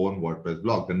your own WordPress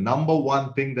blog? The number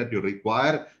one thing that you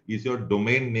require is your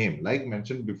domain name. Like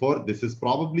mentioned before, this is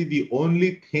probably the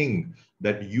only thing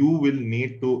that you will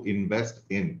need to invest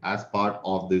in as part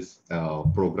of this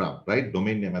program, right?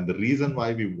 Domain name. And the reason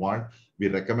why we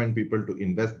recommend people to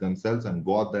invest themselves and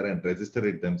go out there and register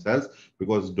it themselves,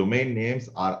 because domain names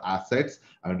are assets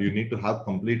and you need to have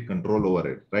complete control over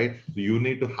it, right? So you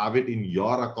need to have it in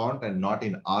your account and not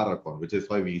in our account, which is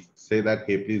why we say that,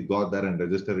 hey, please go out there and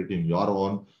register it in your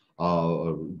own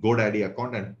GoDaddy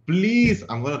account. And please,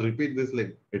 I'm going to repeat this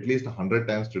like at least 100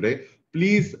 times today.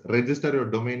 Please register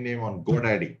your domain name on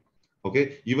GoDaddy.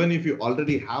 Okay, even if you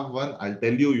already have one, I'll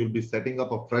tell you, you'll be setting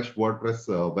up a fresh WordPress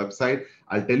website.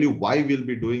 I'll tell you why we'll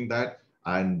be doing that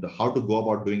and how to go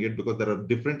about doing it, because there are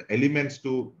different elements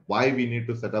to why we need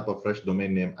to set up a fresh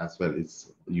domain name as well.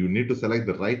 You need to select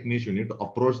the right niche. You need to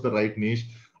approach the right niche.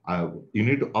 You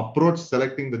need to approach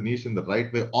selecting the niche in the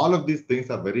right way. All of these things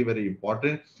are very, very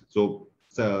important. So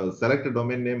select a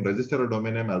domain name, register a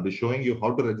domain name. I'll be showing you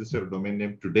how to register a domain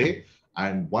name today.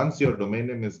 And once your domain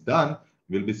name is done,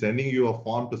 we'll be sending you a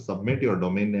form to submit your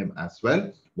domain name as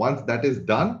well. Once that is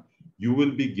done, you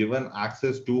will be given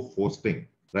access to hosting,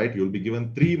 right? You'll be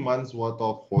given 3 months worth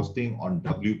of hosting on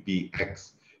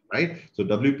WPX, right? So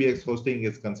WPX hosting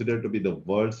is considered to be the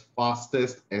world's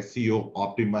fastest SEO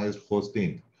optimized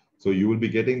hosting. So you will be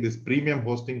getting this premium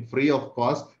hosting free of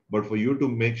cost, but for you to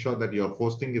make sure that your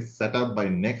hosting is set up by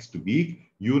next week,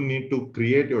 you need to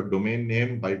create your domain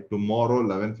name by tomorrow,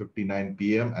 11:59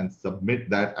 p.m. and submit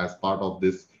that as part of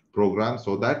this program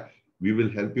so that we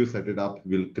will help you set it up.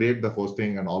 We'll create the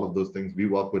hosting and all of those things. We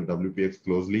work with WPX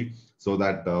closely so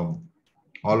that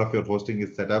all of your hosting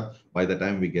is set up by the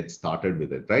time we get started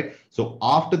with it, right? So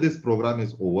after this program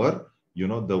is over,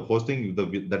 the hosting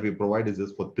that we provide is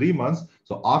just for 3 months.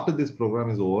 So after this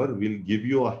program is over, we'll give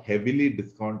you a heavily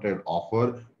discounted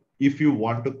offer if you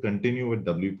want to continue with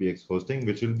WPX hosting,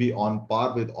 which will be on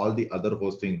par with all the other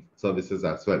hosting services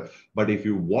as well. But if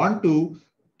you want to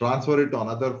transfer it to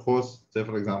another host, say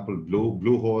for example,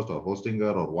 Bluehost or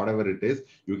Hostinger or whatever it is,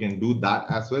 you can do that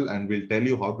as well. And we'll tell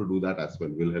you how to do that as well.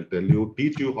 We'll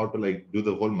teach you how to do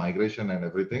the whole migration and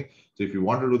everything. So if you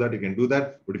want to do that, you can do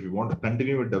that. But if you want to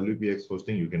continue with WPX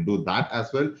hosting, you can do that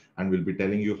as well. And we'll be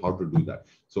telling you how to do that.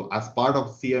 So as part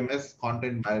of CMS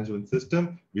content management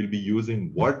system, we'll be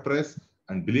using WordPress.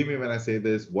 And believe me when I say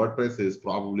this, WordPress is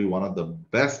probably one of the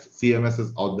best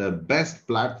CMSs out there, best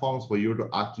platforms for you to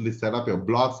actually set up your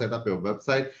blog, set up your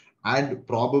website, and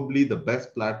probably the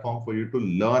best platform for you to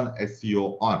learn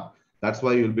SEO on. That's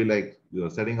why you'll be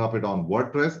setting up it on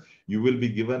WordPress. You will be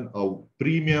given a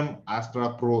premium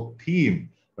Astra Pro theme,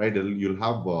 right? You'll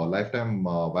have lifetime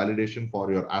validation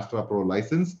for your Astra Pro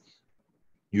license.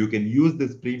 You can use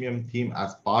this premium theme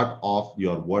as part of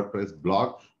your WordPress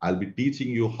blog. I'll be teaching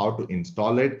you how to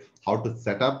install it, how to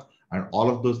set up, and all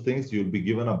of those things. You'll be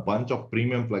given a bunch of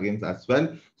premium plugins as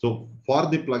well. So for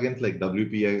the plugins like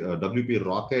WP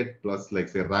Rocket plus like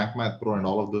say Rank Math Pro and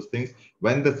all of those things,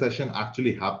 when the session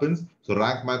actually happens, so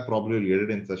Rank Math probably will get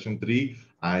it in session 3,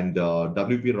 and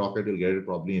WP Rocket will get it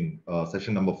probably in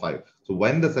session number 5. So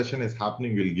when the session is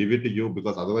happening, we'll give it to you,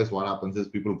 because otherwise what happens is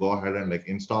people go ahead and like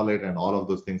install it and all of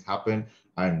those things happen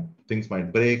and things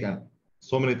might break and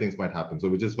so many things might happen. So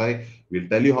which is why we'll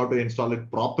tell you how to install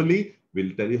it properly.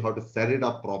 We'll tell you how to set it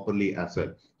up properly as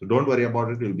well. So don't worry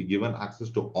about it. You'll be given access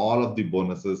to all of the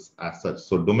bonuses as such.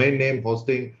 So domain name,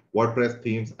 hosting, WordPress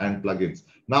themes, and plugins.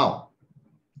 Now,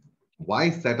 why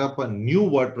set up a new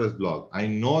WordPress blog? I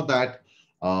know that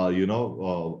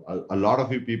a lot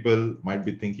of you people might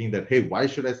be thinking that, hey, why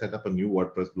should I set up a new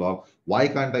WordPress blog? Why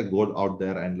can't I go out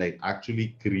there and like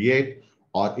actually create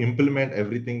or implement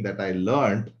everything that I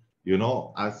learned,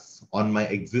 as on my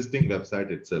existing website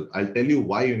itself? I'll tell you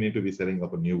why you need to be setting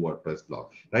up a new WordPress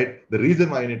blog, right? The reason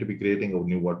why you need to be creating a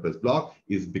new WordPress blog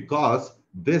is because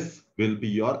this will be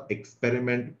your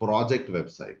experiment project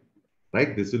website.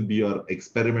 Right? This will be your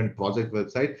experiment project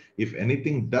website. If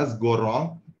anything does go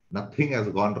wrong, nothing has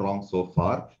gone wrong so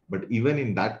far. But even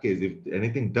in that case, if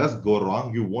anything does go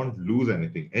wrong, you won't lose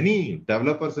anything. Any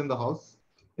developers in the house?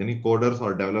 Any coders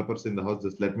or developers in the house?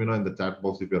 Just let me know in the chat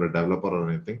box if you're a developer or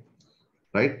anything.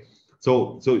 Right?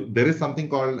 So there is something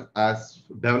called as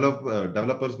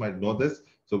developers might know this.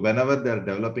 So whenever they're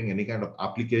developing any kind of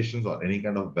applications or any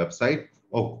kind of website,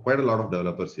 quite a lot of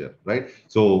developers here, right?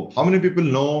 So how many people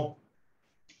know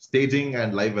staging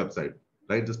and live website,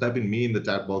 right? Just type in me in the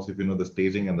chat box if you know the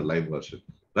staging and the live version,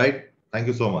 right? Thank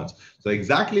you so much. So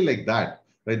exactly like that,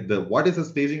 right? What is a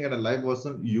staging and a live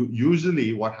version?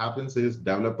 Usually what happens is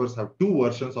developers have two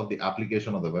versions of the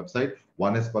application of the website.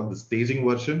 One is called the staging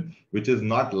version, which is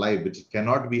not live, which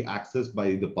cannot be accessed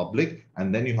by the public.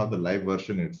 And then you have the live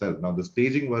version itself. Now the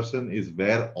staging version is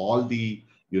where all the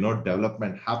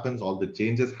development happens, all the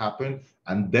changes happen,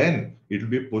 and then it will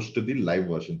be pushed to the live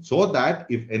version, so that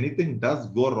if anything does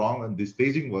go wrong on the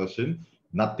staging version,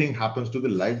 nothing happens to the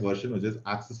live version, which is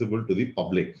accessible to the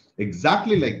public.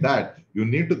 Exactly like that, you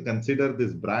need to consider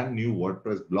this brand new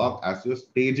WordPress blog as your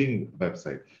staging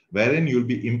website, wherein you'll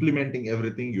be implementing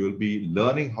everything. You'll be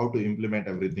learning how to implement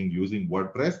everything using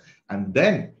WordPress, and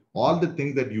then all the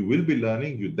things that you will be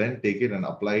learning, you then take it and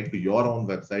apply it to your own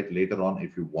website later on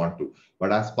if you want to.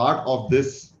 But as part of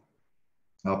this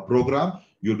program,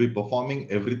 you'll be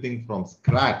performing everything from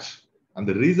scratch. And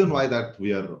the reason why that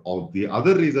the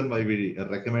other reason why we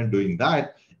recommend doing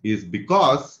that is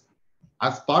because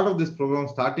as part of this program,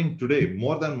 starting today,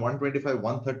 more than 125,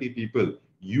 130 people,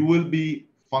 you will be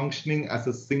functioning as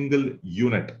a single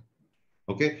unit.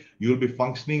 Okay, you'll be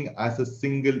functioning as a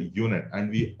single unit,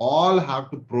 and we all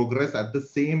have to progress at the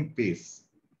same pace,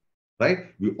 right?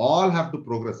 We all have to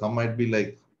progress. Some might be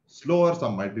like slower,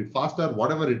 some might be faster,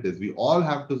 whatever it is. We all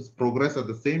have to progress at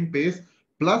the same pace.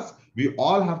 Plus, we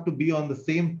all have to be on the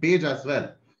same page as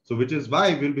well. So, which is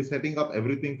why we'll be setting up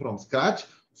everything from scratch,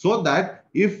 so that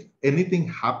if anything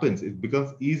happens, it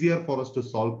becomes easier for us to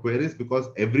solve queries, because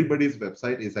everybody's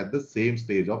website is at the same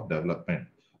stage of development.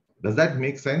 Does that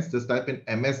make sense? Just type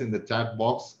in MS in the chat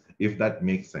box if that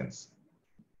makes sense,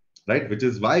 right? Which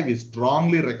is why we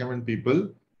strongly recommend people,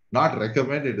 not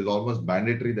recommend, it is almost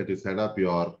mandatory that you set up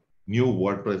your new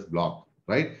WordPress blog,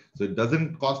 right? So it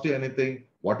doesn't cost you anything.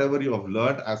 Whatever you have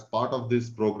learned as part of this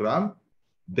program,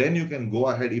 then you can go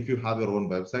ahead. If you have your own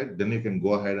website, then you can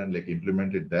go ahead and like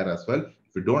implement it there as well.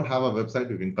 If you don't have a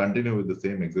website, you can continue with the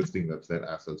same existing website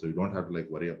as well. So you don't have to like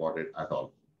worry about it at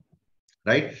all.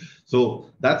 Right?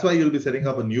 So that's why you'll be setting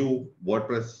up a new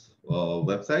WordPress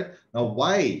website. Now,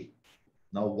 why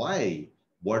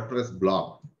WordPress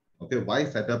blog? Okay, why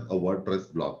set up a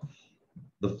WordPress blog?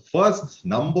 The first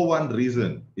number one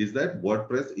reason is that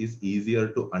WordPress is easier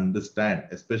to understand,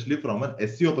 especially from an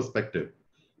SEO perspective,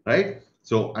 right?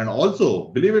 So, and also,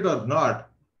 believe it or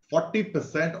not,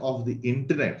 40% of the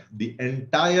internet, the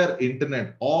entire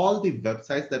internet, all the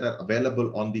websites that are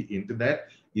available on the internet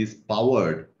is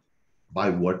powered by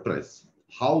WordPress.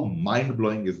 How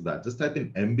mind-blowing is that? Just type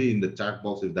in MB in the chat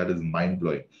box if that is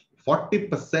mind-blowing.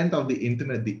 40% of the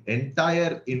internet, the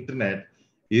entire internet,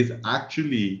 is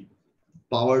actually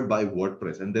powered by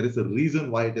WordPress. And there is a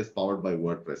reason why it is powered by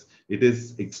WordPress. It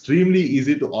is extremely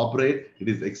easy to operate. It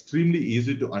is extremely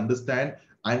easy to understand.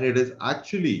 And it is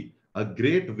actually a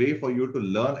great way for you to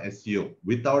learn SEO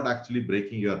without actually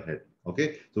breaking your head.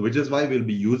 Okay, so which is why we'll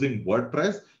be using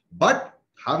WordPress. But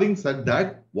having said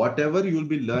that, whatever you'll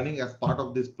be learning as part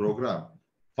of this program,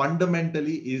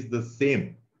 fundamentally is the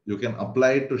same. You can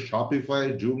apply it to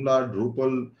Shopify, Joomla,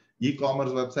 Drupal, e-commerce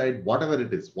website, whatever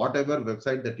it is, whatever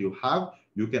website that you have,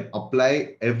 you can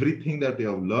apply everything that you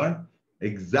have learned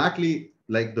exactly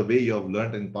like the way you have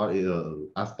learned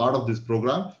as part of this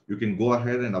program. You can go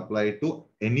ahead and apply it to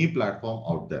any platform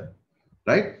out there,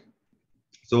 right?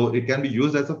 So it can be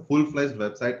used as a full-fledged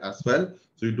website as well.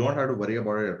 So you don't have to worry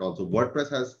about it at all. So WordPress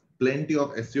has plenty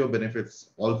of SEO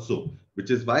benefits also, which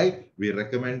is why we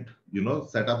recommend,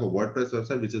 set up a WordPress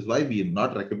website, which is why we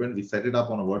not recommend, we set it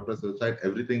up on a WordPress website.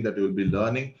 Everything that you will be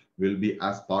learning will be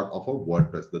as part of a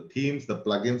WordPress. The themes, the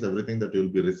plugins, everything that you will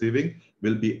be receiving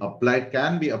will be applied,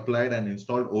 can be applied and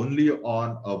installed only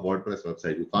on a WordPress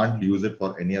website. You can't use it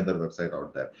for any other website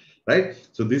out there, right?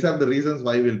 So these are the reasons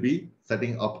why we'll be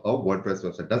setting up a WordPress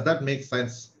website. Does that make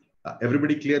sense?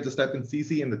 Everybody clear? Just type in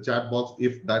CC in the chat box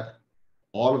if that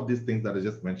all of these things that I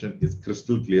just mentioned is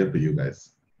crystal clear to you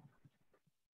guys.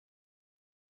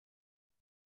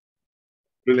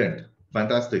 Brilliant.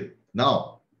 Fantastic.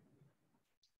 Now,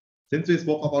 since we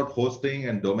spoke about hosting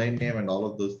and domain name and all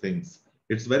of those things,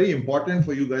 it's very important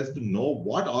for you guys to know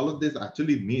what all of this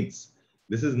actually means.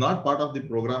 This is not part of the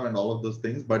program and all of those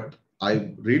things, but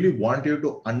I really want you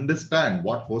to understand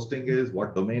what hosting is,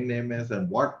 what domain name is, and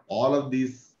what all of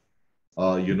these,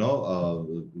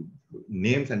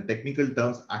 names and technical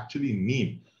terms actually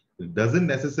mean. It doesn't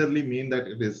necessarily mean that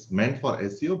it is meant for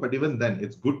SEO, but even then,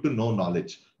 it's good to know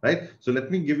knowledge, right? So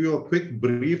let me give you a quick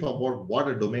brief about what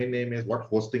a domain name is, what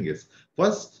hosting is.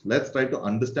 First, let's try to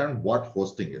understand what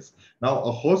hosting is. Now,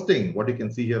 a hosting, what you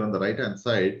can see here on the right-hand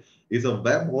side, is a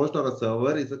web host or a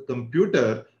server, is a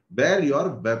computer where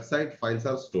your website files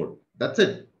are stored. That's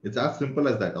it. It's as simple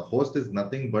as that. A host is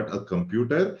nothing but a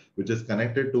computer which is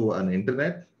connected to an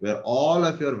internet where all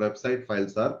of your website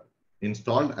files are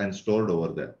installed and stored over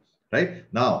there, right?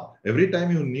 Now, every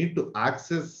time you need to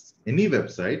access any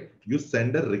website, you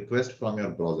send a request from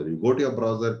your browser. You go to your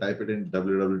browser, type it in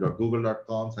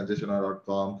www.google.com,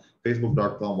 sanjayshanha.com,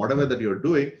 facebook.com, whatever that you're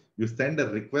doing, you send a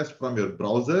request from your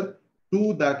browser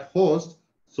to that host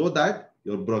so that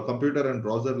your computer and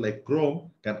browser like Chrome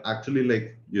can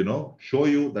actually show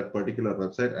you that particular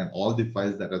website and all the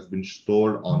files that has been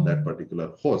stored on that particular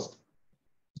host.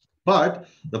 But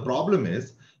the problem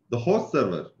is the host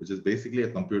server, which is basically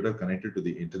a computer connected to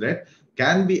the internet,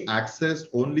 can be accessed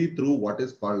only through what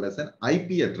is called as an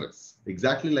IP address.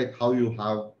 Exactly like how you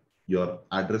have your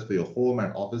address for your home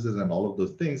and offices and all of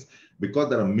those things, because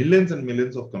there are millions and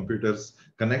millions of computers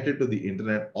connected to the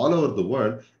internet all over the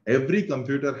world. Every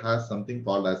computer has something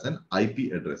called as an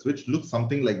IP address, which looks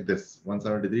something like this: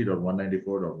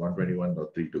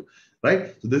 173.194.121.32,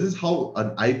 right? So this is how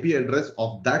an IP address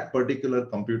of that particular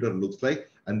computer looks like.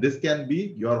 And this can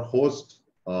be your host,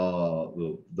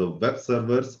 the web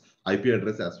server's IP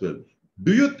address as well.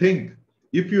 Do you think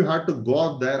if you had to go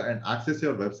out there and access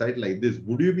your website like this,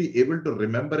 would you be able to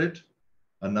remember it?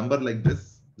 A number like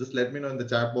this? Just let me know in the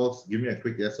chat box. Give me a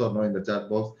quick yes or no in the chat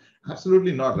box.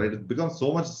 Absolutely not, right? It becomes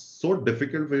so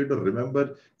difficult for you to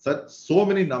remember so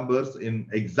many numbers in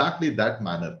exactly that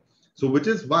manner. So which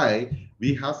is why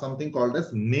we have something called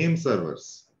as name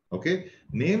servers. Okay,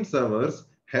 name servers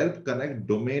help connect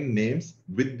domain names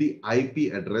with the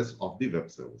IP address of the web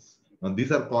service. Now,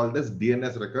 these are called as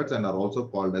DNS records and are also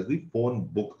called as the phone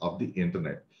book of the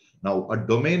internet. Now, a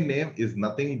domain name is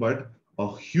nothing but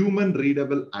a human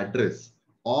readable address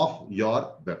of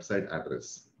your website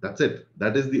address. That's it.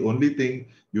 That is the only thing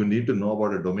you need to know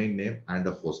about a domain name and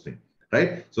a hosting,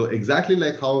 right? So exactly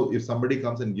like how if somebody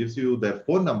comes and gives you their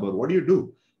phone number, what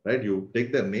do? Right? You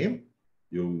take their name,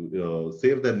 you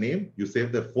save their name, you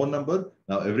save their phone number.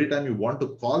 Now, every time you want to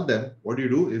call them, what you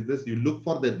do is this: you look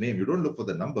for their name. You don't look for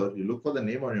the number, you look for the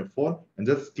name on your phone and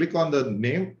just click on the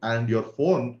name, and your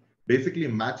phone basically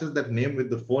matches that name with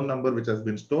the phone number which has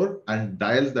been stored and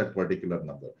dials that particular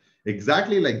number.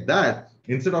 Exactly like that,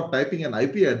 instead of typing an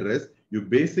IP address, you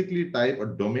basically type a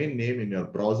domain name in your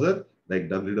browser like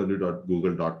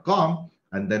www.google.com,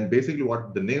 and then basically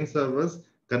what the name servers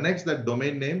connects that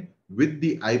domain name with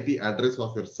the IP address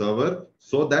of your server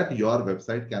so that your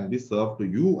website can be served to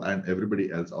you and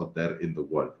everybody else out there in the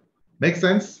world. Make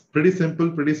sense? Pretty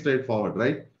simple, pretty straightforward,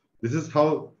 right? This is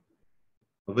how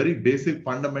a very basic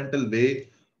fundamental way,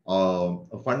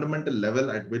 a fundamental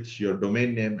level at which your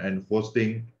domain name and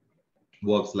hosting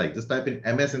works like. Just type in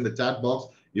MS in the chat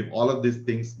box if all of these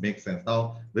things make sense.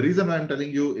 Now, the reason why I'm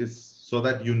telling you is so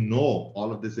that you know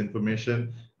all of this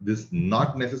information. This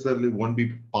not necessarily won't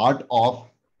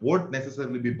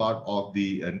necessarily be part of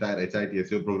the entire HIT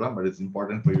SEO program, but it's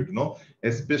important for you to know,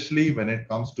 especially when it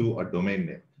comes to a domain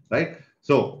name, right?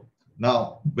 So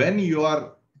now when you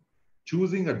are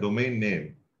choosing a domain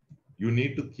name, you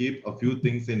need to keep a few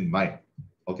things in mind.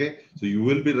 Okay, so you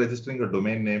will be registering a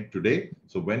domain name today.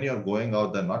 So when you're going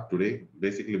out there, not today,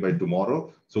 basically by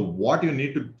tomorrow. So what you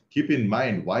need to keep in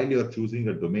mind while you're choosing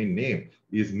a domain name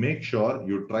is make sure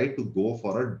you try to go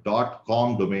for a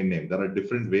 .com domain name. There are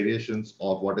different variations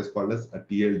of what is called as a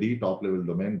TLD, top level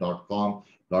domain, .com,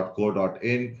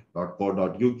 .co.in,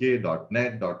 .co.uk,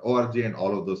 .net, .org, and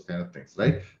all of those kind of things,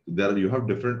 right? There you have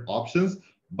different options,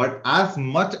 but as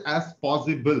much as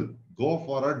possible, go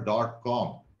for a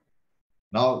 .com.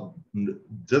 Now,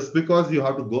 just because you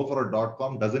have to go for a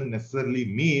 .com doesn't necessarily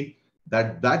mean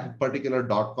that that particular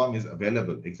 .com is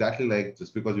available. Exactly like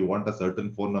just because you want a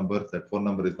certain phone number, that phone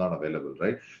number is not available,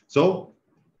 right? So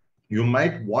you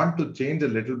might want to change a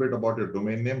little bit about your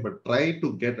domain name, but try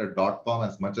to get a .com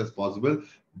as much as possible,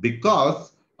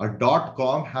 because a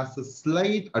 .com has a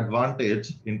slight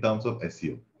advantage in terms of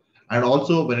SEO. And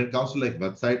also when it comes to like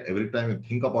website, every time you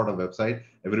think about a website,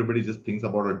 everybody just thinks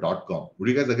about a .com. Would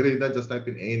you guys agree with that? Just type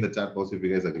in A in the chat box if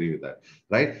you guys agree with that,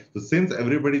 right? So since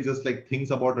everybody just like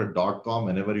thinks about a .com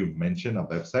whenever you mention a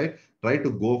website, try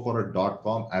to go for a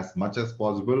 .com as much as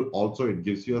possible. Also, it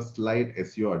gives you a slight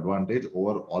SEO advantage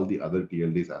over all the other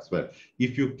TLDs as well.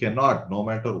 If you cannot, no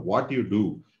matter what you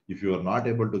do, if you are not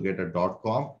able to get a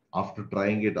 .com after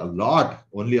trying it a lot,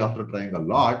 only after trying a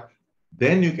lot,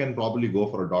 then you can probably go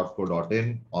for a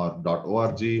 .co.in or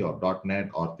 .org or .net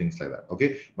or things like that.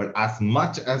 Okay, but as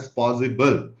much as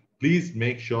possible, please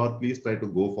make sure, please try to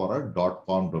go for a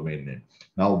 .com domain name.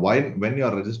 Now, when you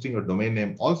are registering a domain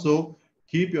name, also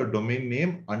keep your domain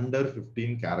name under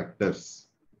 15 characters.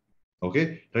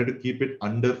 Okay, try to keep it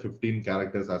under 15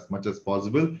 characters as much as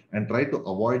possible, and try to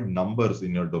avoid numbers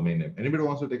in your domain name. Anybody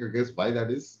wants to take a guess why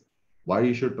that is? Why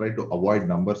you should try to avoid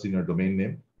numbers in your domain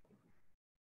name?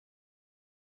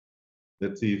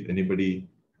 Let's see if anybody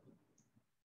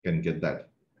can get that.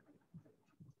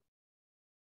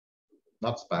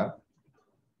 Not spam.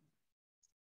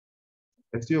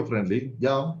 SEO friendly.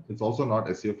 Yeah, it's also not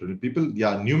SEO friendly. People,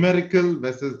 yeah, numerical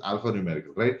versus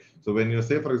alphanumerical, right? So when you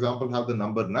say, for example, have the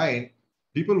number 9,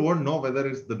 people won't know whether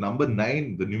it's the number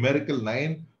 9, the numerical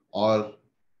 9, or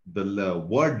the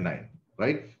word 9,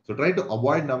 right? So try to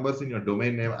avoid numbers in your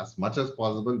domain name as much as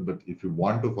possible. But if you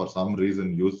want to, for some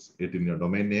reason, use it in your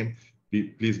domain name,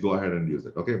 please go ahead and use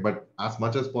it. Okay, but as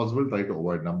much as possible, try to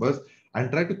avoid numbers and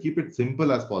try to keep it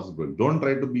simple as possible. Don't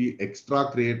try to be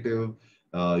extra creative,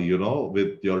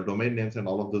 with your domain names and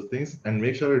all of those things, and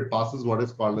make sure it passes what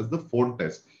is called as the phone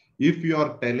test. If you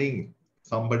are telling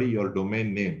somebody your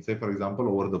domain name, say for example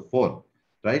over the phone,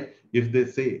 right? If they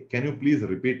say, can you please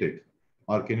repeat it,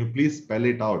 or can you please spell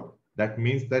it out? That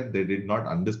means that they did not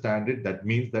understand it. That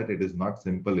means that it is not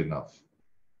simple enough,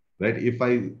 right? If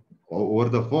I, over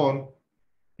the phone,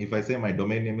 if I say my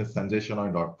domain name is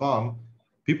sanjayshenoy.com,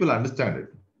 people understand it.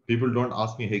 People don't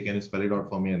ask me, hey, can you spell it out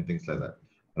for me and things like that,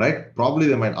 right? Probably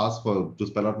they might ask for to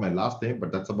spell out my last name,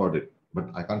 but that's about it. But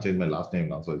I can't change my last name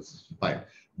now, so it's fine.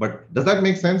 But does that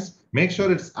make sense? Make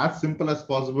sure it's as simple as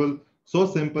possible. So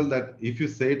simple that if you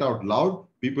say it out loud,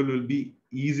 people will be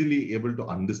easily able to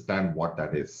understand what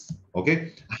that is.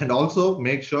 Okay. And also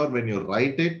make sure when you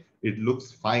write it, it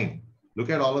looks fine.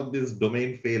 Look at all of these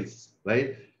domain fails,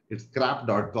 right? It's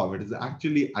scrap.com. It is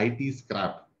actually IT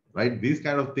scrap, right? These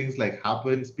kind of things like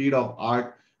happen, speed of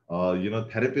art,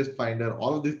 therapist finder,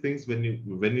 all of these things. When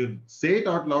you say it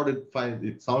out loud,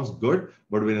 it sounds good,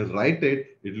 but when you write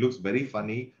it, it looks very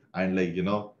funny, and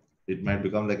it might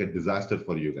become like a disaster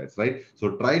for you guys, right?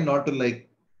 So try not to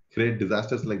create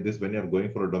disasters like this when you're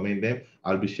going for a domain name.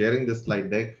 I'll be sharing this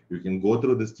slide deck. You can go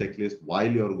through this checklist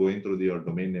while you're going through your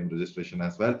domain name registration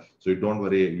as well. So you don't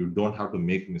worry, you don't have to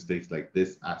make mistakes like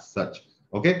this as such.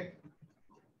 Okay.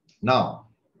 Now,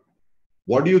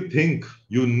 what do you think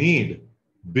you need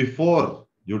before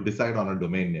you decide on a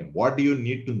domain name? What do you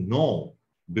need to know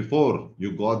before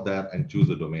you go there and choose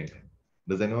a domain name?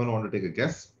 Does anyone want to take a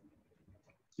guess?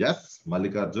 Yes,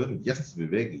 Mallikarjun. Yes,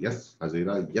 Vivek. Yes,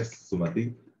 Hazira. Yes,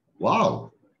 Sumati.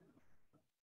 Wow.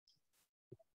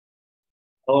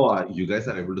 Oh, you guys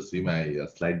are able to see my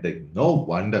slide deck. No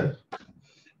wonder.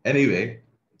 Anyway,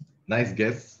 nice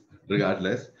guess,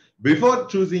 regardless. Before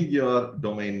choosing your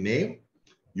domain name,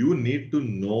 you need to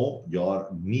know your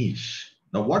niche.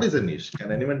 Now, what is a niche?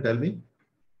 Can anyone tell me?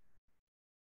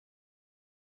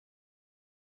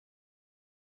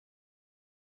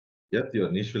 Yes,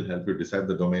 your niche will help you decide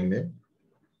the domain name.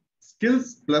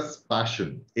 Skills plus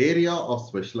passion, area of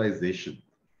specialization,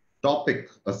 topic,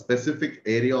 a specific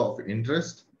area of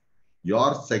interest,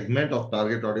 your segment of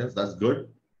target audience, that's good.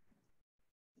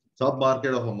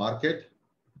 Sub-market of a market,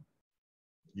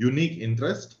 unique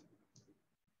interest,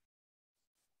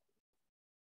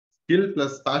 Skill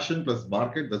plus passion plus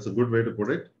market, that's a good way to put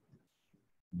it.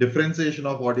 Differentiation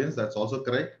of audience, that's also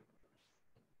correct.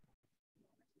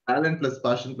 Talent plus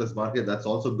passion plus market, that's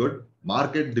also good.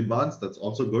 Market demands, that's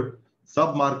also good.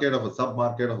 Sub-market of a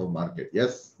sub-market of a market.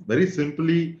 Yes, very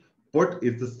simply put,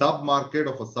 it's the sub-market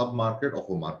of a sub-market of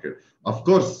a market. Of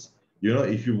course,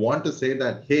 if you want to say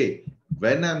that, hey,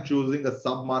 when I'm choosing a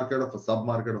sub-market of a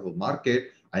sub-market of a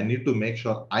market, I need to make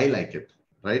sure I like it,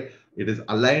 right? It is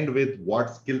aligned with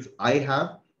what skills I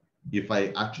have. If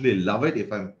I actually love it,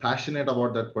 if I'm passionate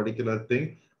about that particular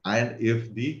thing, and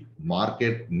if the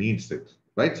market needs it.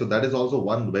 Right. So that is also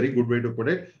one very good way to put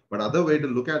it. But other way to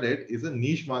look at it is a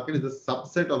niche market is a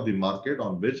subset of the market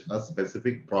on which a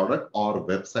specific product or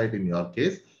website in your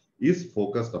case is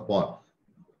focused upon.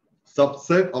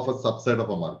 Subset of a subset of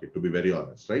a market, to be very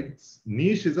honest, right?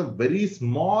 Niche is a very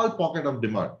small pocket of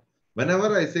demand.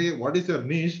 Whenever I say, what is your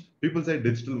niche? People say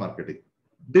digital marketing.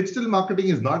 Digital marketing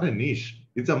is not a niche.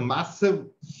 It's a massive,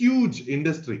 huge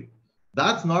industry.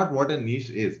 That's not what a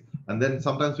niche is. And then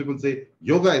sometimes people say,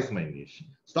 yoga is my niche,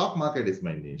 stock market is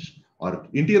my niche, or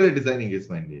interior designing is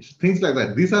my niche, things like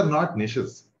that. These are not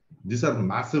niches. These are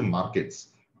massive markets.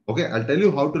 Okay, I'll tell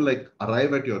you how to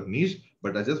arrive at your niche,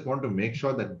 but I just want to make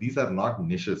sure that these are not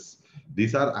niches.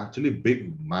 These are actually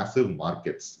big, massive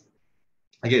markets.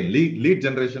 Again, lead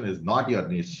generation is not your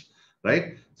niche,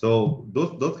 right? So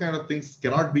those kind of things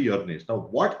cannot be your niche. Now,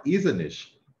 what is a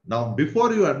niche? Now,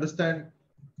 before you understand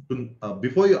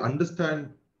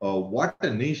what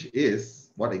a niche is,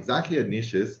 what exactly a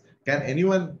niche is, can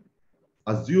anyone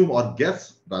assume or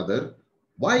guess rather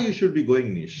why you should be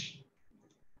going niche?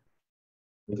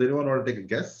 Does anyone want to take a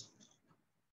guess?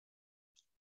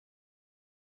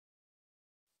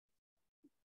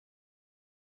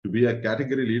 To be a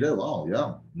category leader, wow,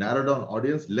 yeah. Narrow down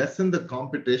audience, lessen the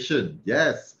competition,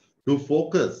 yes. To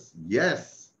focus,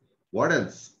 yes. What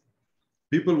else?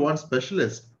 People want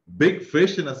specialists. Big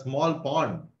fish in a small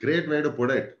pond. Great way to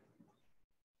put it.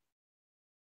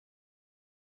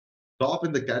 Top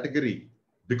in the category.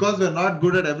 Because we're not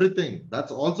good at everything.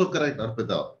 That's also correct,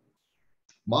 Arpita.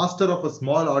 Master of a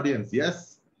small audience,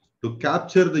 yes. To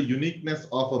capture the uniqueness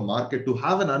of a market, to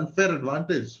have an unfair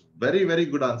advantage. Very, very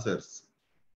good answers.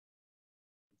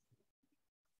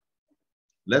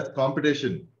 Less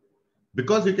competition.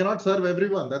 Because you cannot serve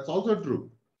everyone. That's also true.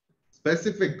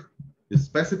 Specific.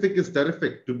 Specific is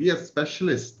terrific. To be a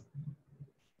specialist.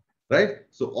 Right?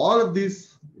 So all of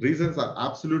these reasons are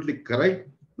absolutely correct.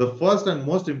 The first and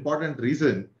most important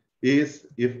reason is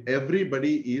if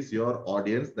everybody is your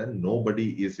audience, then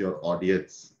nobody is your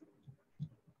audience.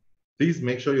 Please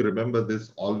make sure you remember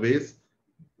this always,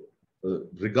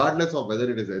 regardless of whether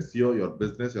it is SEO, your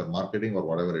business, your marketing, or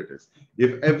whatever it is.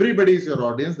 If everybody is your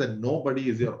audience, then nobody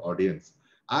is your audience.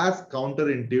 As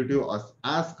counterintuitive,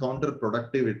 as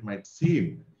counterproductive it might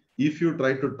seem, if you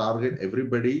try to target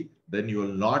everybody, then you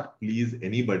will not please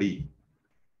anybody.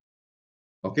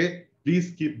 Okay,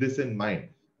 please keep this in mind.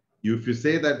 If you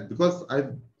say that, because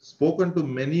I've spoken to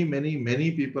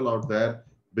many people out there,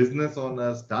 business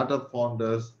owners, startup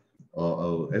founders,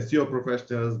 SEO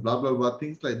professionals, blah, blah, blah,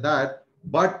 things like that.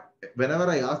 But whenever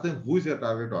I ask them, who is your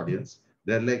target audience?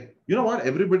 They're like, you know what?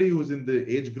 Everybody who's in the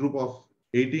age group of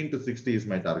 18 to 60 is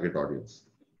my target audience.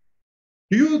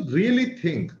 Do you really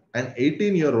think an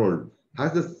 18-year-old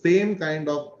has the same kind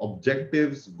of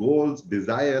objectives, goals,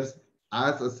 desires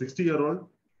as a 60-year-old?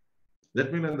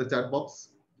 Let me know in the chat box.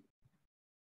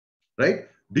 Right?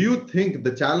 Do you think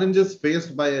the challenges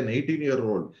faced by an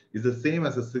 18-year-old is the same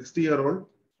as a 60-year-old?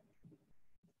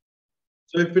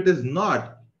 So if it is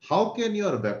not, how can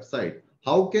your website,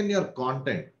 how can your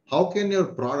content, how can your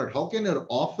product, how can your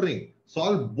offering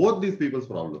solve both these people's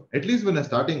problems? At least when you're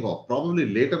starting off,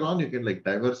 probably later on, you can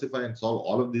diversify and solve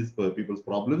all of these people's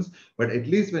problems. But at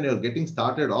least when you're getting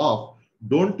started off,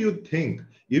 don't you think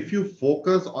if you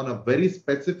focus on a very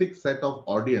specific set of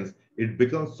audience, it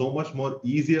becomes so much more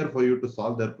easier for you to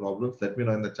solve their problems? Let me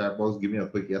know in the chat box. Give me a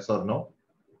quick yes or no.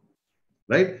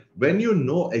 Right? When you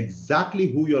know exactly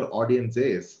who your audience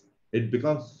is, it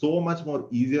becomes so much more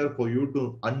easier for you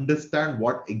to understand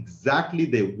what exactly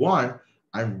they want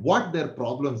and what their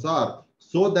problems are,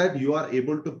 so that you are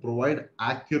able to provide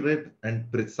accurate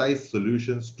and precise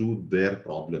solutions to their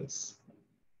problems.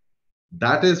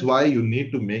 That is why you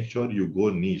need to make sure you go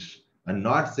niche and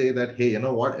not say that, hey, you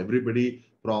know what, everybody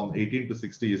from 18 to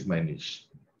 60 is my niche.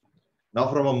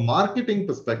 Now, from a marketing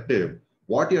perspective,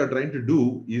 what you are trying to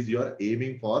do is you are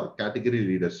aiming for category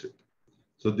leadership.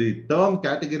 So the term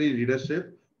category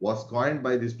leadership was coined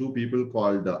by these two people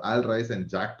called Al Rice and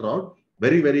Jack Trout.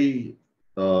 Very, very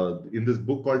in this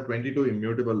book called 22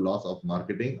 Immutable Laws of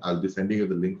Marketing. I'll be sending you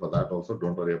the link for that also.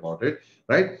 Don't worry about it,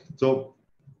 right? So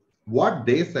what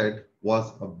they said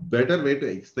was a better way to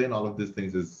explain all of these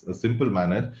things is a simple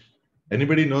manner.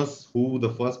 Anybody knows who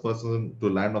the first person to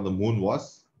land on the moon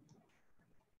was?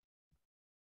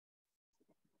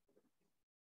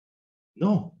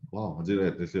 No. Wow,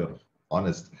 Ajay, this you're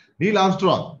honest. Neil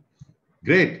Armstrong.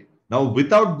 Great. Now,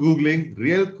 without Googling,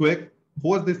 real quick, who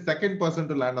was the second person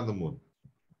to land on the moon?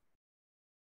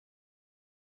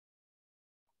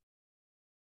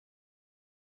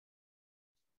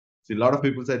 See, a lot of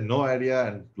people said no idea,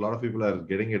 and a lot of people are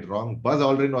getting it wrong. Buzz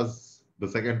Aldrin was the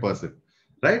second person,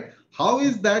 right? How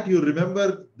is that you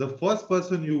remember the first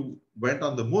person who went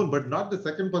on the moon, but not the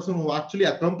second person who actually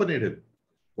accompanied him?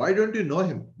 Why don't you know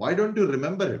him? Why don't you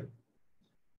remember him?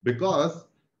 Because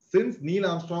since Neil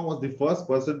Armstrong was the first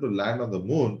person to land on the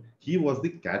moon, he was the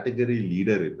category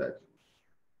leader in that,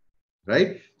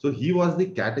 right? So he was the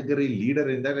category leader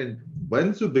in that. And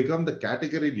once you become the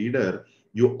category leader,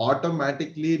 you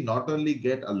automatically not only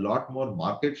get a lot more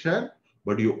market share,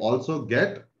 but you also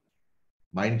get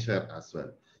mind share as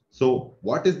well. So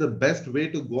what is the best way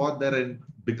to go out there and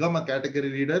become a category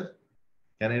leader?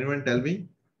 Can anyone tell me?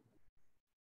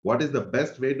 What is the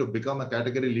best way to become a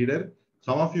category leader?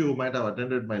 Some of you who might have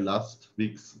attended my last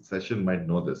week's session might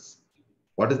know this.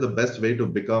 What is the best way to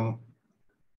become?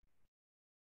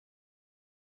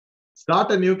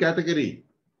 Start a new category,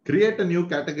 create a new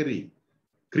category,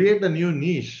 create a new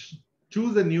niche,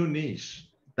 choose a new niche.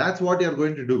 That's what you're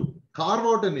going to do. Carve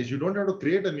out a niche. You don't have to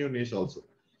create a new niche also.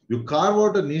 You carve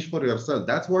out a niche for yourself.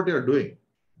 That's what you're doing.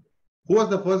 Who was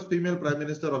the first female Prime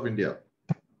Minister of India?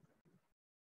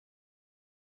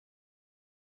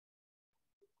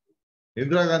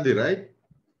 Indira Gandhi, right?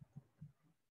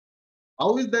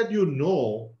 How is that you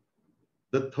know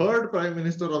the third Prime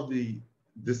Minister of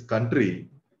this country,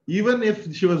 even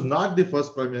if she was not the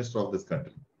first Prime Minister of this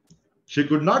country? She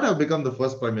could not have become the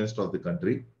first Prime Minister of the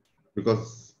country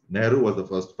because Nehru was the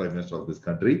first Prime Minister of this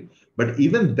country. But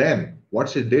even then, what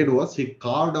she did was she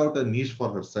carved out a niche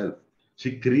for herself.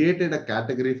 She created a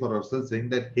category for herself saying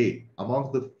that, hey,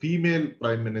 amongst the female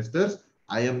Prime Ministers,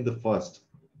 I am the first.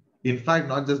 In fact,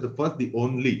 not just the first, the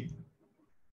only.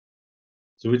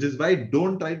 So, which is why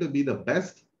don't try to be the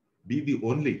best, be the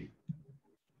only.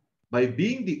 By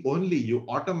being the only, you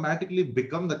automatically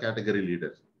become the category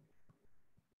leader.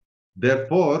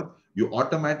 Therefore, you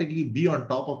automatically be on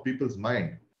top of people's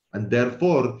mind. And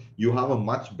therefore, you have a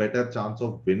much better chance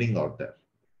of winning out there.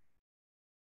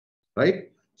 Right?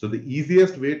 So the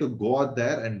easiest way to go out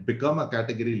there and become a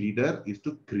category leader is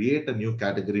to create a new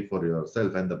category for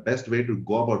yourself. And the best way to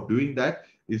go about doing that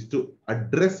is to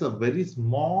address a very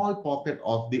small pocket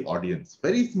of the audience,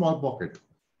 very small pocket,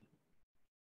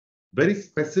 very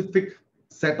specific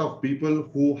set of people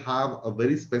who have a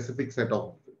very specific set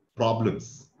of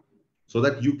problems so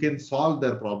that you can solve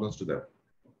their problems to them.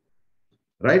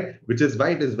 Right? Which is why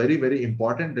it is very, very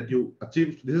important that you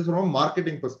achieve. This is from a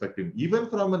marketing perspective. Even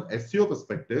from an SEO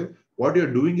perspective, what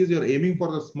you're doing is you're aiming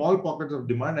for the small pockets of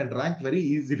demand and rank very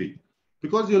easily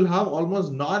because you'll have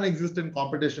almost non-existent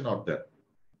competition out there.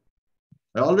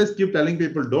 I always keep telling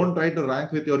people, don't try to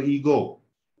rank with your ego.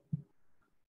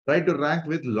 Try to rank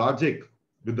with logic,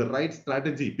 with the right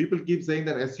strategy. People keep saying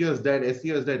that SEO is dead,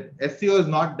 SEO is dead. SEO is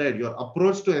not dead. Your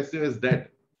approach to SEO is dead.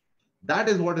 That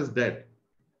is what is dead.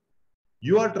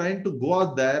 You are trying to go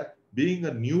out there being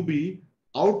a newbie,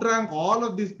 outrank all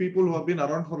of these people who have been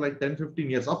around for like 10, 15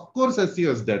 years. Of course, SEO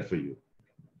is dead for you.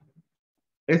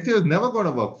 SEO is never going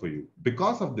to work for you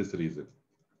because of this reason.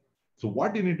 So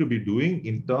what you need to be doing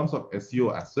in terms of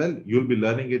SEO as well, you'll be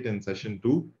learning it in session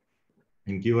 2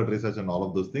 in keyword research and all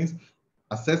of those things,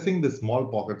 assessing the small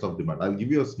pockets of demand. I'll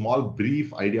give you a small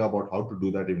brief idea about how to do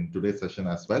that in today's session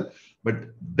as well. But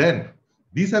then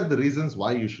these are the reasons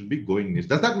why you should be going niche.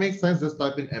 Does that make sense? Just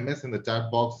type in MS in the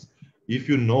chat box if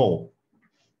you know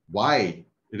why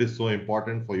it is so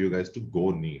important for you guys to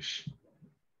go niche.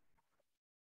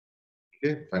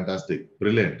 Okay, fantastic,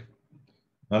 brilliant.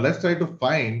 Now let's try to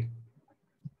find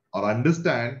or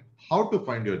understand how to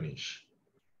find your niche.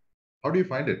 How do you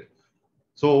find it?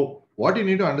 So what you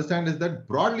need to understand is that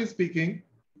broadly speaking,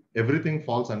 everything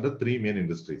falls under 3 main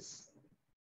industries: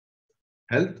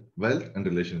 health, wealth, and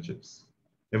relationships.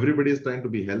 Everybody is trying to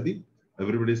be healthy.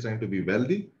 Everybody is trying to be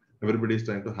wealthy. Everybody is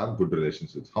trying to have good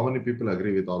relationships. How many people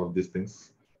agree with all of these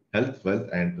things? Health, wealth,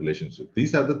 and relationship.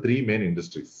 These are the 3 main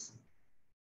industries.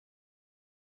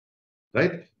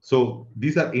 Right? So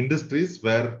these are industries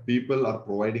where people are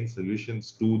providing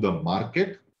solutions to the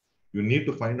market. You need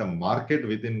to find a market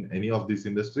within any of these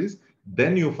industries.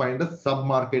 Then you find a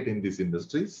sub-market in these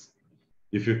industries.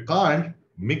 If you can't,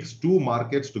 mix two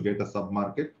markets to get a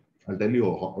sub-market. I'll tell you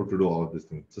how to do all of these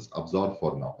things. Just absorb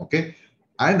for now, okay?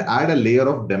 And add a layer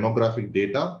of demographic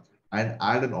data and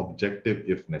add an objective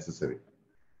if necessary.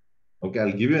 Okay,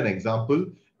 I'll give you an example.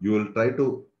 You will try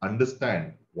to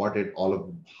understand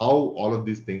how all of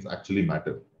these things actually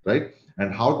matter, right?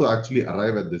 And how to actually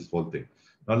arrive at this whole thing.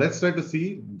 Now let's try to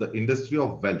see the industry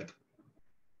of wealth.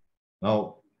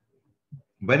 Now,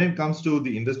 when it comes to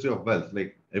the industry of wealth,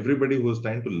 like everybody who's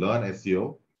trying to learn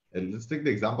SEO, and let's take the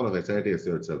example of HIIT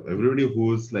SEO itself. Everybody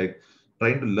who's like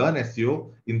trying to learn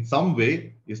SEO in some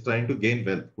way is trying to gain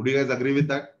wealth. Would you guys agree with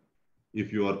that?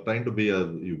 If you are trying to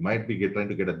you might be trying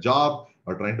to get a job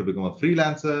or trying to become a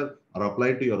freelancer or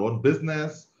apply to your own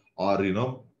business or,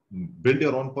 build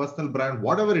your own personal brand,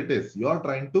 whatever it is, you are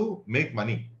trying to make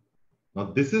money. Now,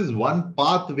 this is one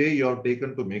pathway you have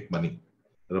taken to make money.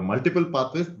 There are multiple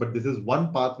pathways, but this is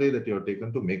one pathway that you have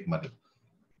taken to make money.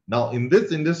 Now, in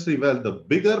this industry, the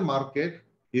bigger market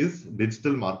is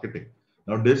digital marketing.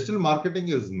 Now, digital marketing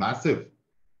is massive.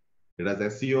 It has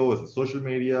SEO, social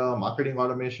media, marketing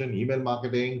automation, email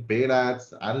marketing, paid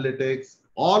ads, analytics,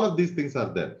 all of these things are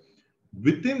there.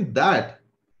 Within that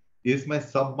is my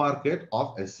sub-market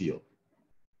of SEO.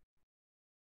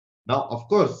 Now, of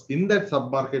course, in that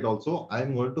sub-market also,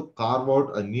 I'm going to carve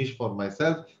out a niche for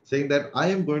myself, saying that I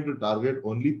am going to target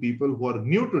only people who are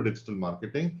new to digital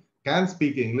marketing, can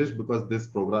speak English because this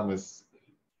program is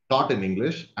taught in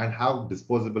English, and have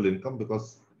disposable income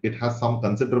because it has some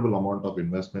considerable amount of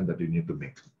investment that you need to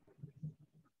make.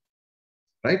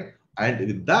 Right? And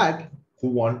with that, who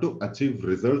want to achieve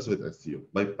results with SEO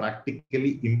by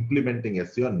practically implementing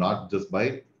SEO, not just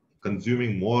by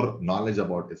consuming more knowledge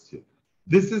about SEO.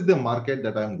 This is the market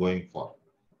that I'm going for.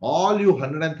 All you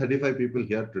 135 people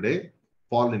here today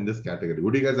fall in this category.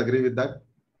 Would you guys agree with that?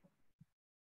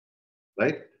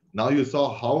 Right? Now you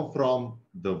saw how from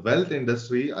the wealth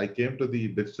industry, I came to the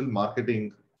digital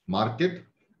marketing market.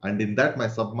 And in that, my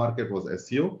sub-market was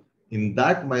SEO. In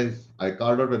that, I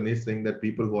carved out a niche saying that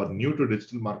people who are new to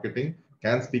digital marketing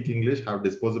can speak English, have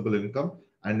disposable income.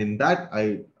 And in that,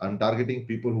 I'm targeting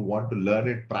people who want to learn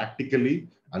it practically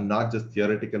and not just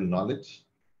theoretical knowledge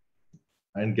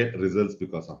and get results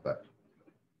because of that.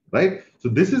 Right? So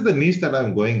this is the niche that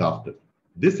I'm going after.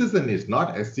 This is the niche,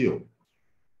 not SEO.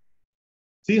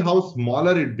 See how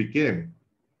smaller it became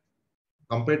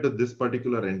compared to this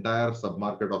particular entire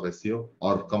sub-market of SEO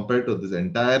or compared to this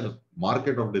entire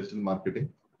market of digital marketing.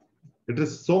 It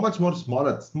is so much more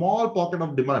smaller, small pocket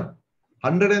of demand.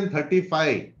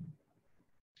 135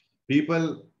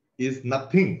 people is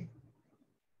nothing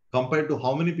compared to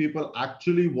how many people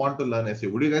actually want to learn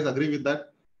SEO. Would you guys agree with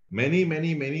that? Many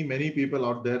people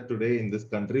out there today in this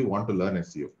country want to learn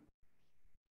SEO.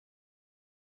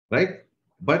 Right?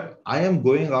 But I am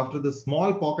going after the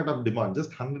small pocket of demand, just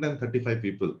 135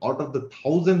 people out of the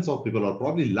thousands of people or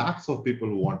probably lakhs of people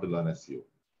who want to learn SEO.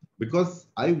 Because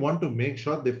I want to make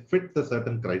sure they fit the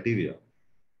certain criteria.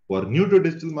 Who are new to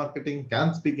digital marketing,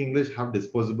 can speak English, have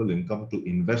disposable income to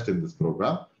invest in this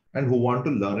program, and who want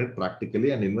to learn it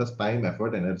practically and invest time,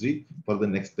 effort, energy for the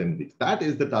next 10 weeks. That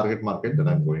is the target market that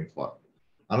I'm going for.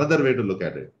 Another way to look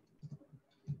at it.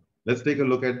 Let's take a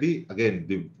look at the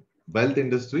wealth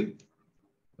industry.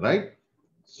 Right?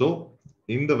 So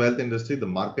in the wealth industry, the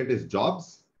market is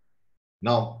jobs.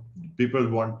 Now, people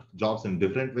want jobs in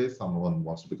different ways. Someone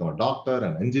wants to become a doctor,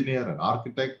 an engineer, an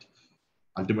architect.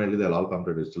 Ultimately, they'll all come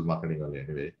to digital marketing only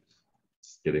anyway.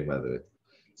 Just kidding, by the way.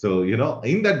 So,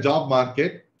 in that job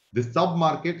market, the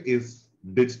sub-market is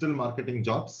digital marketing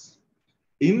jobs.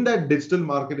 In that digital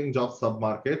marketing job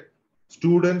sub-market,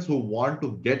 students who want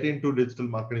to get into digital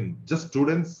marketing, just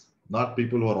students, not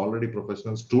people who are already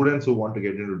professional, students who want to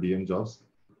get into DM jobs.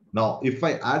 Now, if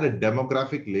I add a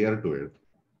demographic layer to it,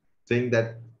 saying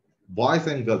that boys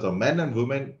and girls or men and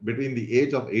women between the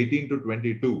age of 18 to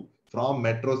 22 from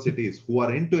metro cities who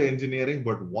are into engineering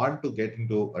but want to get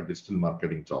into a digital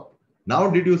marketing job. Now,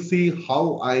 did you see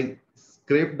how I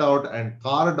scraped out and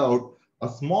carved out a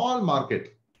small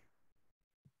market?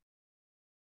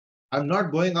 I'm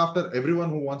not going after everyone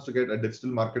who wants to get a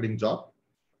digital marketing job.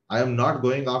 I am not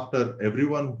going after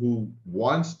everyone who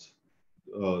wants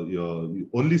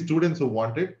only students who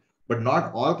want it, but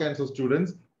not all kinds of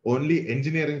students, only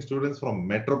engineering students from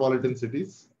metropolitan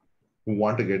cities who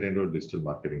want to get into a digital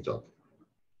marketing job.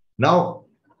 Now,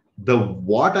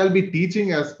 what I'll be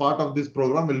teaching as part of this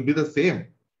program will be the same,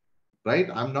 right?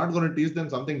 I'm not going to teach them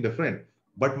something different,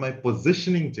 but my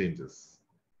positioning changes.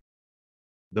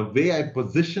 The way I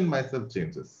position myself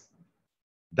changes.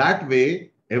 That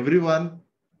way, everyone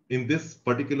in this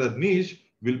particular niche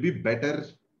will be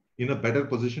in a better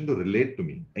position to relate to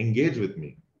me, engage with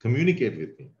me, communicate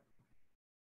with me.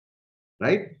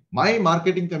 right? My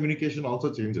marketing communication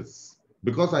also changes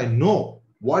because I know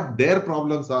what their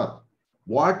problems are,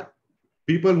 what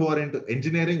people who are into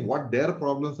engineering, what their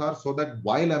problems are, so that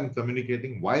while I'm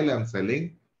communicating, while I'm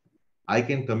selling, I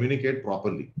can communicate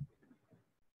properly.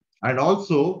 And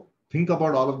also think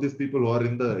about all of these people who are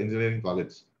in the engineering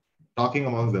college talking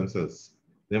amongst themselves.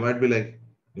 They might be like,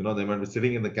 they might be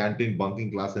sitting in the canteen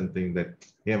bunking class and think that,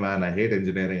 hey man, I hate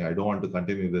engineering. I don't want to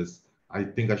continue this. I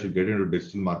think I should get into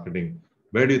digital marketing.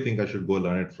 Where do you think I should go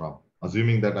learn it from?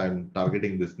 Assuming that I'm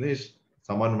targeting this niche,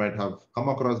 someone might have come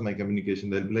across my communication.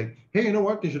 They'll be like, hey, you know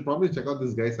what? You should probably check out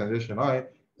this guy, Sanjay Shenoy,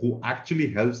 who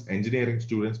actually helps engineering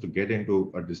students to get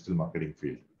into a digital marketing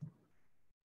field.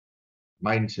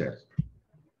 Mindshare,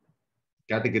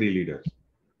 category leader.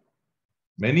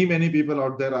 Many people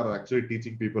out there are actually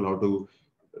teaching people how to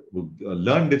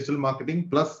learn digital marketing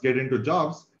plus get into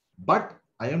jobs, but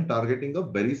I am targeting a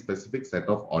very specific set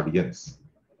of audience.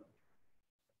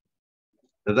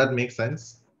 Does that make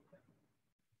sense?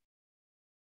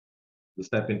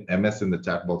 Just type in MS in the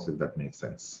chat box if that makes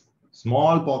sense.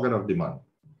 Small pocket of demand.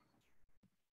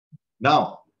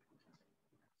 Now,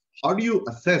 how do you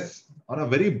assess on a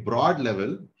very broad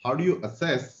level? How do you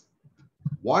assess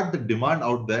what the demand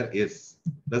out there is?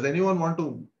 Does anyone want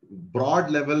to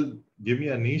broad level give me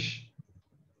a niche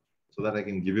so that I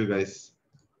can give you guys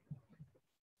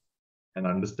an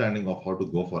understanding of how to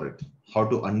go for it, how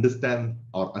to understand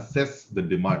or assess the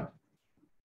demand?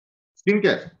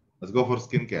 Skincare. Let's go for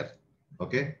skincare.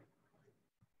 Okay.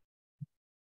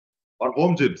 Or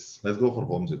home gyms. Let's go for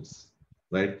home gyms.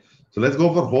 Right. So let's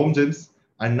go for home gyms.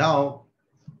 And now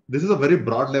this is a very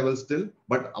broad level still,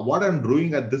 but what I'm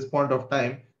doing at this point of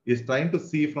time is trying to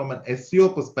see from an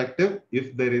SEO perspective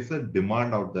if there is a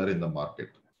demand out there in the market.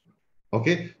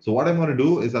 Okay, so what I'm going to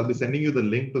do is I'll be sending you the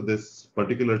link to this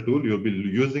particular tool. You'll be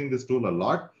using this tool a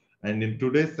lot. And in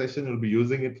today's session, you'll be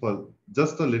using it for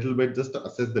just a little bit, just to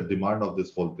assess the demand of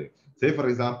this whole thing. Say, for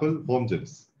example, home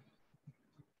gyms.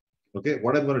 Okay,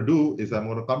 what I'm going to do is I'm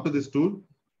going to come to this tool,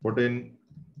 put in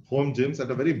home gyms at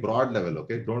a very broad level.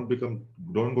 Okay, don't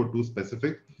go too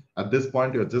specific. At this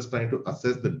point, you're just trying to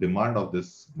assess the demand of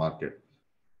this market.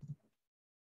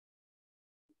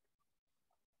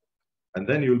 And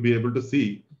then you'll be able to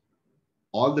see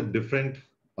all the different,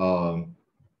 how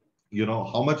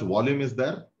much volume is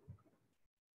there,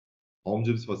 home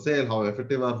gyms for sale, how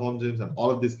effective are home gyms, and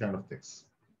all of these kind of things,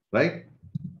 right?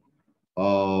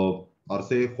 Or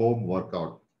say home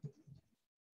workout.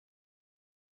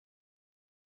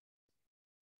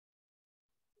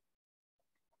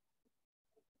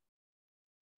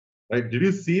 Right? Did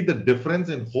you see the difference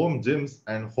in home gyms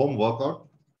and home workout?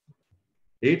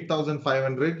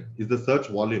 8,500 is the search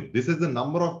volume. This is the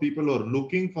number of people who are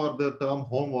looking for the term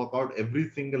home workout every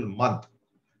single month.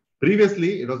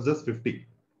 Previously, it was just 50.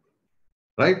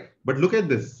 Right? But look at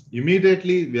this.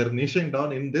 Immediately, we are niching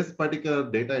down in this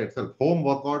particular data itself. Home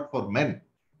workout for men,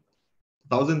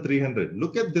 1,300.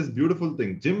 Look at this beautiful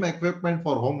thing. Gym equipment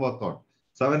for home workout,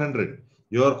 700.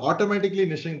 You are automatically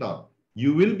niching down.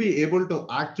 You will be able to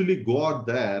actually go out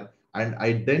there and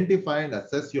identify and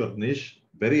assess your niche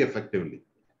very effectively.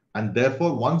 And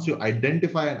therefore, once you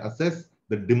identify and assess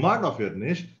the demand of your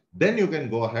niche, then you can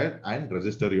go ahead and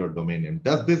register your domain name.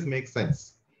 Does this make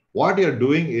sense? What you're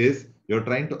doing is you're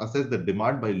trying to assess the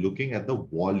demand by looking at the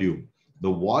volume.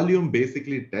 The volume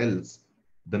basically tells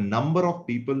the number of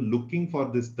people looking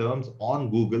for these terms on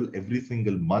Google every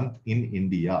single month in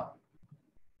India.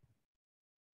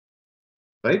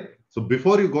 Right? So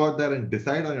before you go out there and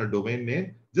decide on your domain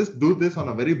name, just do this on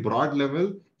a very broad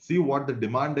level, see what the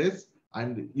demand is.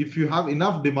 And if you have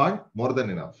enough demand, more than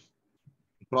enough,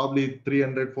 probably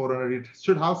 300, 400, it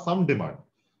should have some demand.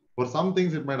 For some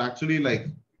things, it might actually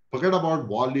forget about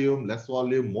volume, less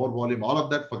volume, more volume, all of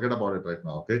that, forget about it right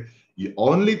now, okay? The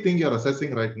only thing you're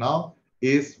assessing right now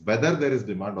is whether there is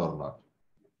demand or not.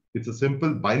 It's a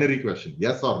simple binary question,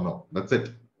 yes or no, that's it.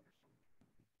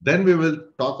 Then we will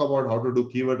talk about how to do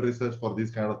keyword research for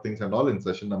these kind of things and all in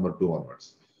session number 2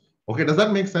 onwards. Okay, does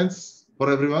that make sense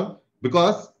for everyone?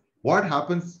 Because what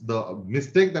happens, the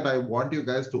mistake that I want you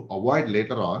guys to avoid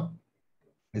later on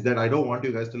is that I don't want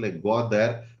you guys to go out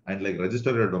there and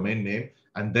register your domain name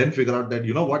and then figure out that,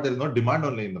 you know what, there's no demand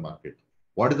only in the market.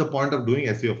 What is the point of doing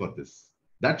SEO for this?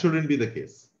 That shouldn't be the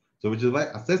case. So which is why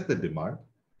assess the demand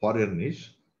for your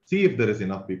niche, see if there is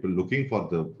enough people looking for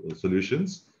the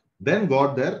solutions, then go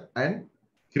out there and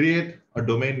create a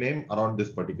domain name around this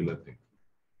particular thing.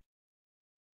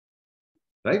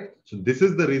 Right? So this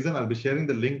is the reason I'll be sharing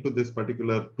the link to this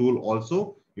particular tool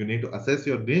also. You need to assess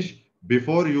your niche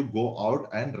before you go out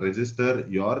and register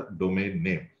your domain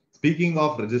name. Speaking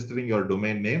of registering your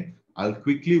domain name, I'll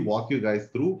quickly walk you guys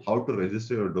through how to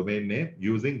register your domain name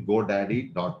using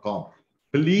GoDaddy.com.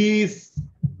 Please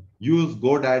use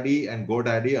GoDaddy and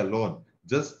GoDaddy alone.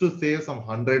 Just to save some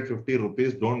 150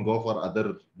 rupees, don't go for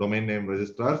other domain name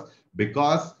registrars,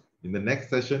 because in the next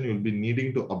session, you'll be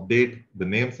needing to update the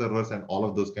name servers and all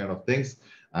of those kind of things.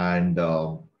 And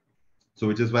so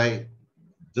which is why,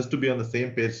 just to be on the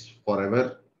same page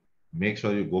forever, make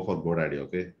sure you go for GoDaddy,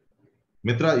 okay?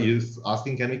 Mitra is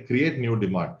asking, can we create new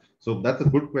demand? So that's a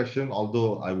good question,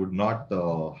 although I would not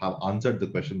have answered the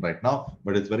question right now,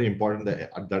 but it's very important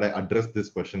that I address this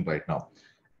question right now.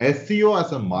 SEO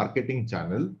as a marketing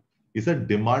channel is a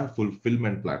demand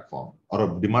fulfillment platform or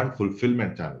a demand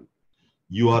fulfillment channel.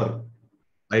 You are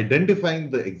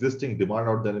identifying the existing demand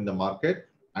out there in the market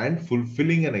and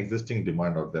fulfilling an existing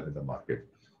demand out there in the market.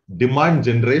 Demand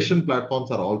generation platforms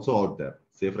are also out there.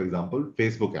 Say, for example,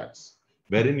 Facebook ads,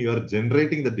 wherein you are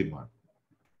generating the demand,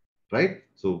 right?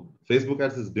 So Facebook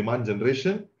ads is demand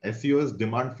generation, SEO is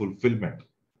demand fulfillment.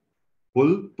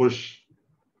 Pull, push.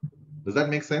 Does that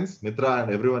make sense? Mitra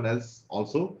and everyone else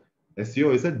also?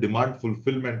 SEO is a demand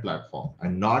fulfillment platform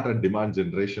and not a demand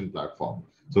generation platform.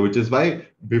 So which is why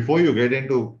before you get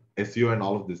into SEO and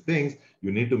all of these things,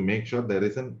 you need to make sure there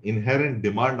is an inherent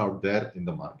demand out there in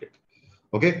the market.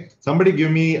 Okay, somebody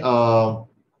give me a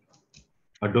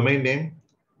domain name.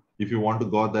 If you want to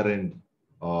go there and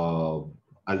I'll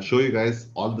show you guys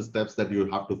all the steps that you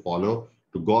have to follow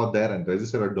to go out there and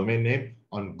register a domain name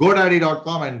on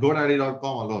GoDaddy.com and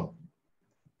GoDaddy.com alone.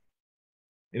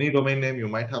 Any domain name you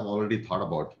might have already thought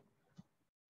about.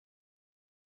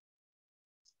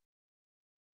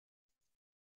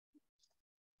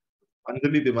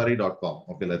 AnjaliDiwari.com.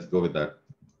 Okay, let's go with that.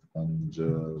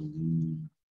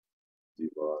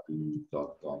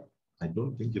 AnjaliDiwari.com. I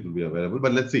don't think it will be available,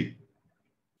 but let's see.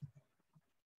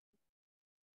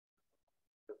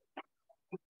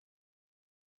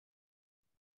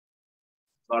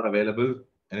 Not available.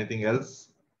 Anything else?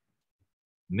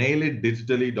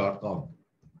 Nailitdigitally.com.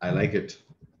 I like it.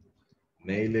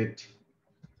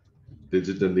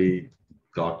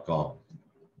 Nailitdigitally.com.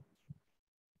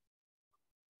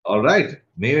 All right.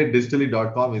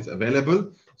 Nailitdigitally.com is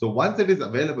available. So once it is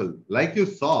available, like you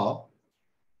saw,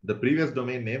 the previous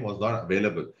domain name was not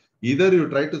available. Either you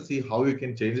try to see how you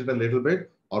can change it a little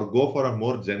bit or go for a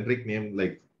more generic name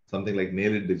like something like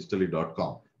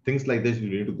nailitdigitally.com. Things like this, you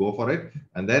need to go for it.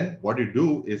 And then what you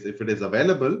do is if it is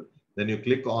available, then you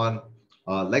click on,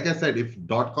 like I said, if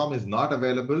 .com is not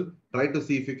available, try to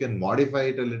see if you can modify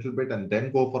it a little bit and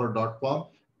then go for a .com.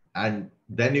 And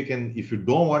then you can, if you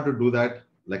don't want to do that,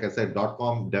 like I said,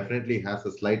 .com definitely has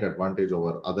a slight advantage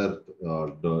over other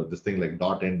this thing like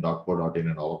 .in, .co.in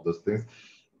and all of those things.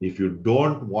 If you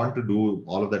don't want to do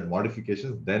all of that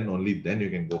modifications, then only then you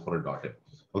can go for a .in.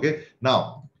 Okay.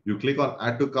 Now you click on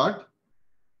add to cart.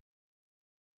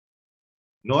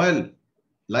 Noel,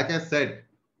 like I said,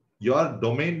 your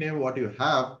domain name, what you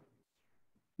have,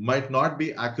 might not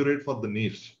be accurate for the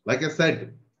niche. Like I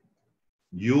said,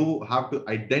 you have to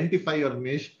identify your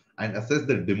niche and assess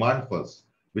the demand first,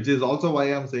 which is also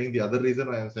why I'm saying the other reason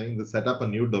why I'm saying to set up a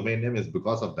new domain name is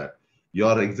because of that.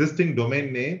 Your existing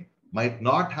domain name might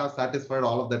not have satisfied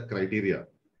all of that criteria,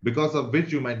 because of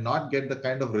which you might not get the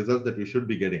kind of results that you should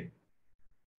be getting.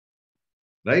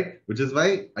 Right? Which is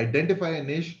why identify a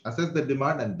niche, assess the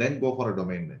demand, and then go for a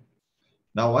domain name.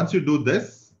 Now, once you do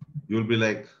this, you'll be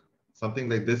like something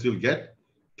like this. You'll get,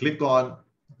 click on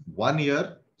 1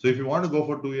 year. So if you want to go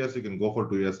for 2 years, you can go for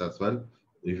 2 years as well.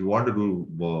 If you want to do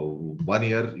 1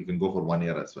 year, you can go for 1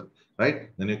 year as well,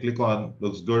 right? Then you click on,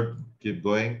 looks good, keep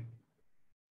going.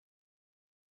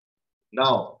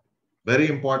 Now, very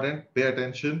important, pay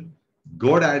attention.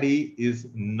 GoDaddy is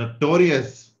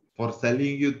notorious for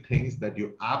selling you things that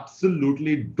you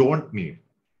absolutely don't need.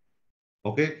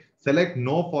 Okay, select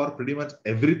no for pretty much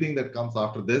everything that comes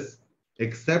after this,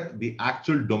 except the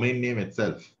actual domain name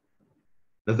itself.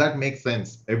 Does that make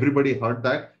sense? Everybody heard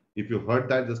that? If you heard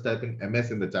that, just type in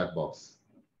MS in the chat box.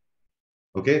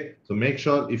 Okay, so make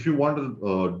sure if you want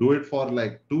to do it for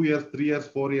like 2 years, 3 years,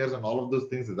 4 years, and all of those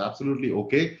things is absolutely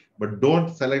okay. But don't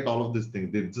select all of these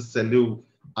things. They just sell you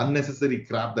unnecessary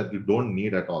crap that you don't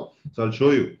need at all. So I'll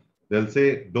show you. They'll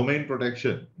say domain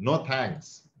protection. No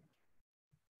thanks.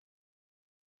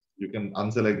 You can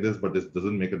unselect this, but this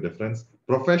doesn't make a difference.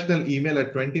 Professional email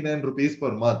at 29 rupees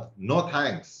per month. No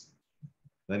thanks.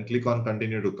 Then click on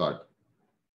continue to cart.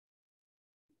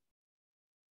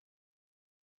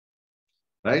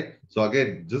 Right? So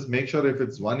again, just make sure if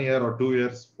it's 1 year or 2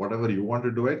 years, whatever you want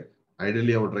to do it.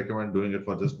 Ideally, I would recommend doing it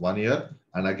for just 1 year.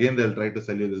 And again, they'll try to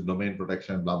sell you this domain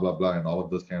protection, blah, blah, blah, and all of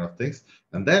those kind of things.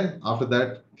 And then after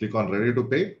that, click on ready to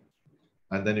pay.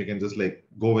 and then you can just like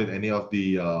go with any of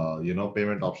the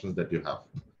payment options that you have,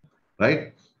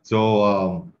 right?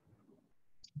 So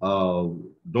uh,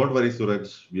 don't worry,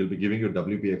 Suraj. We'll be giving you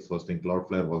WPX hosting.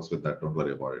 Cloudflare works with that. Don't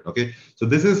worry about it. Okay. So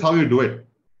this is how you do it.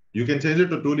 You can change it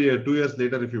to 2 years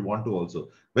later if you want to also.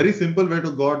 Very simple way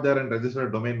to go out there and register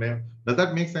a domain name. Does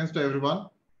that make sense to everyone?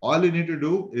 All you need to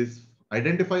do is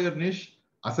identify your niche,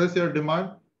 assess your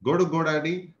demand, go to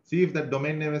GoDaddy, see if that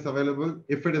domain name is available.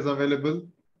 If it is available,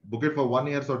 book it for 1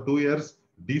 year or 2 years,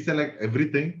 deselect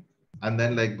everything, and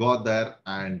then like go out there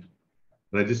and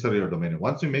register your domain name.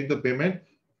 Once you make the payment,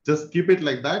 just keep it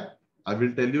like that. I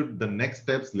will tell you the next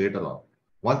steps later on.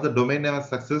 Once the domain name has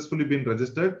successfully been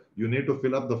registered, you need to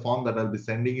fill up the form that I'll be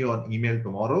sending you on email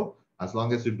tomorrow. As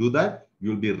long as you do that,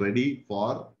 you'll be ready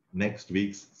for next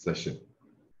week's session.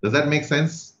 Does that make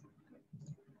sense?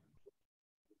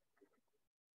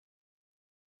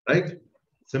 Right?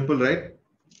 Simple, right?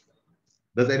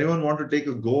 Does anyone want to take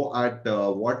a go at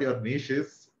what your niche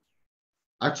is?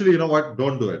 Actually, you know what?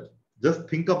 Don't do it. Just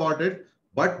think about it.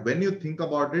 But when you think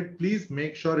about it, please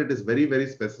make sure it is very, very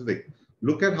specific.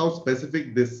 Look at how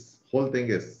specific this whole thing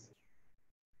is.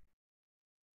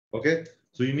 Okay.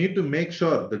 So you need to make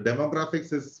sure the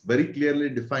demographics is very clearly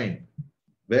defined,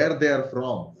 where they are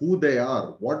from, who they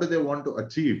are, what do they want to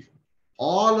achieve.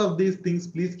 All of these things,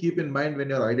 please keep in mind when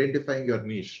you're identifying your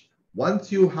niche.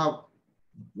 Once you're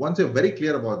very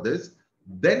clear about this,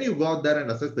 then you go out there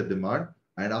and assess the demand.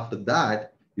 And after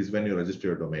that is when you register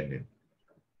your domain name.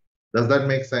 Does that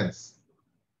make sense?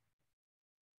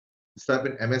 Just type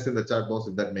in MS in the chat box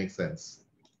if that makes sense.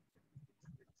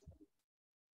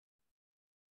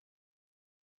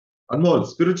 Anmol,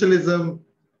 spiritualism,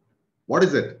 what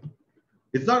is it?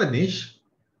 It's not a niche.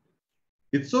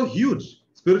 It's so huge.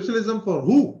 Spiritualism for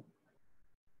who?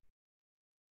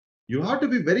 You have to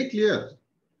be very clear.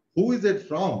 Who is it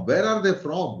from? Where are they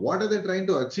from? What are they trying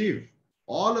to achieve?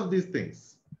 All of these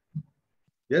things.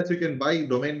 Yes, you can buy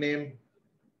domain name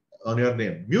on your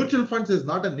name. Mutual funds is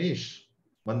not a niche.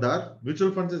 Mandar,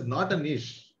 mutual funds is not a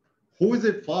niche. Who is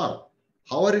it for?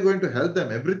 How are you going to help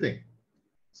them? Everything.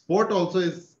 Sport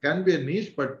also can be a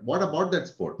niche, but what about that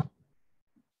sport?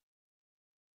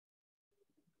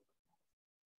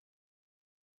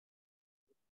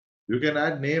 You can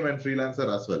add name and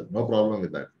freelancer as well. No problem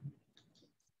with that.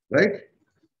 Right?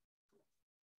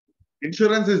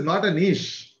 Insurance is not a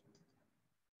niche.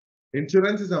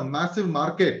 Insurance is a massive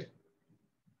market.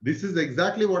 This is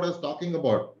exactly what I was talking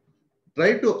about.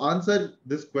 Try to answer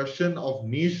this question of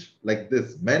niche like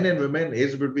this. Men and women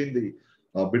aged between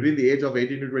the age of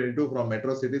 18 to 22 from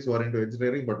metro cities who are into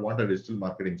engineering but want a digital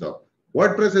marketing job.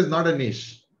 WordPress is not a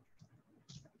niche.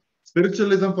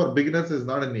 Spiritualism for beginners is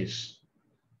not a niche.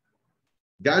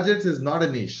 Gadgets is not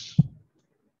a niche.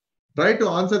 Try to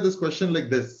answer this question like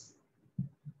this.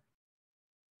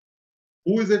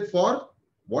 Who is it for?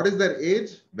 What is their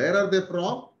age? Where are they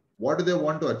from? What do they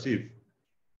want to achieve?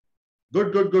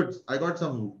 Good, good, good. I got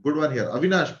some good one here.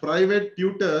 Avinash, private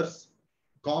tutors,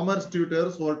 commerce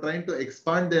tutors who are trying to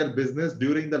expand their business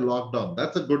during the lockdown.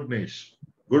 That's a good niche.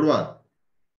 Good one.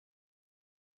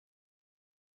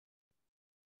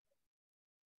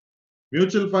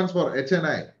 Mutual funds for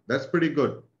HNI. That's pretty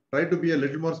good. Try to be a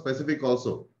little more specific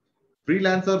also.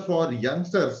 Freelancer for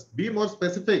youngsters. Be more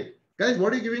specific. Guys,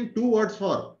 what are you giving 2 words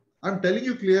for? I'm telling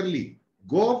you clearly.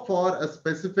 Go for a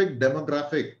specific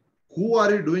demographic. Who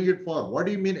are you doing it for? What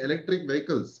do you mean electric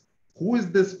vehicles? Who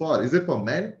is this for? Is it for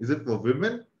men? Is it for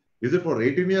women? Is it for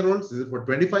 18-year-olds? Is it for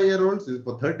 25-year-olds? Is it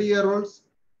for 30-year-olds?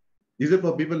 Is it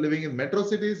for people living in metro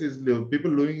cities? Is it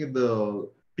people living in the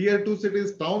tier 2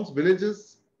 cities, towns,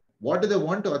 villages? What do they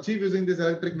want to achieve using these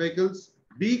electric vehicles?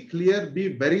 Be clear, be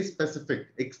very specific,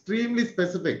 extremely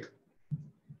specific.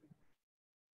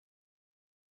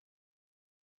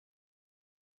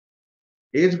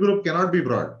 Age group cannot be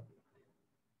broad.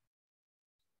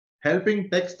 Helping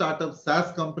tech startups,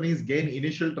 SaaS companies gain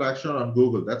initial traction on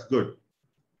Google. That's good.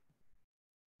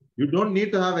 You don't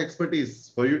need to have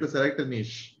expertise for you to select a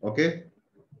niche. Okay.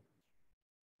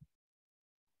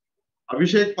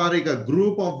 Abhishek Parekh, a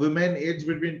group of women aged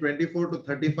between 24 to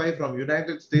 35 from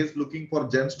United States looking for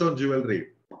gemstone jewelry.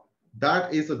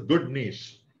 That is a good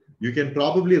niche. You can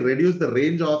probably reduce the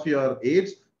range of your age,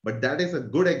 but that is a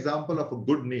good example of a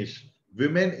good niche.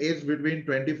 Women aged between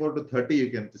 24 to 30, you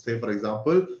can say, for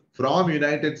example, from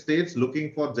United States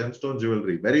looking for gemstone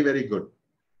jewelry. Very, very good.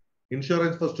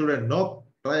 Insurance for student, nope,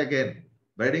 try again.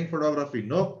 Wedding photography,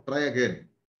 nope, try again.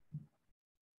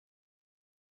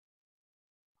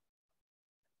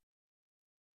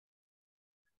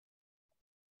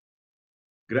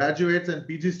 Graduates and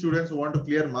PG students who want to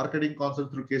clear marketing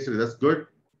concepts through case studies. That's good.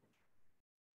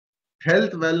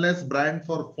 Health wellness brand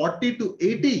for 40 to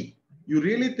 80. You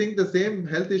really think the same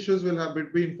health issues will have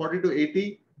between 40 to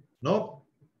 80? No.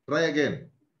 Try again.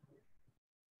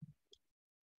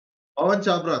 Pawan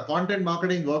Chabra, content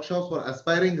marketing workshops for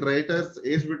aspiring writers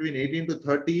aged between 18 to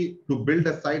 30 to build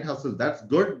a side hustle. That's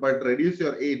good, but reduce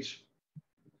your age.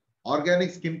 Organic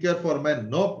skincare for men.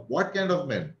 Nope. What kind of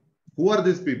men? Who are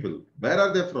these people? Where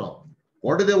are they from?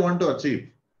 What do they want to achieve?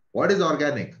 What is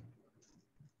organic?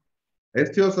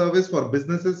 SEO service for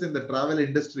businesses in the travel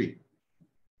industry.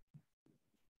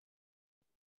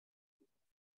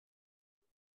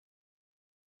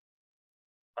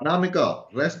 Anamika,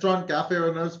 restaurant, cafe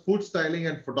owners, food styling,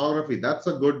 and photography. That's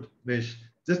a good niche.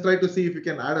 Just try to see if you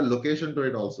can add a location to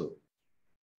it also.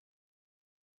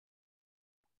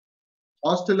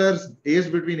 Hostelers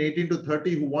aged between 18 to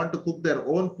 30 who want to cook their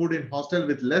own food in hostel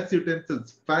with less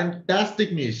utensils.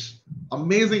 Fantastic niche.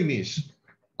 Amazing niche.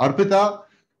 Arpita,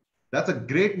 that's a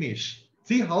great niche.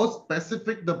 See how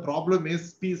specific the problem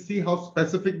is. See how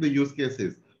specific the use case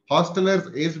is.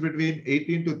 Hostelers aged between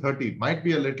 18 to 30 might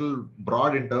be a little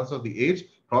broad in terms of the age.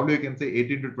 Probably you can say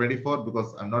 18 to 24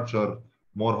 because I'm not sure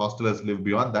more hostelers live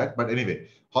beyond that. But anyway,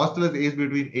 hostelers aged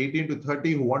between 18 to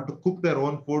 30 who want to cook their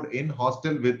own food in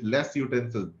hostel with less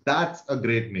utensils. That's a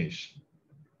great niche.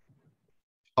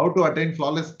 How to attain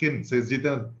flawless skin, says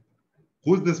Jitan.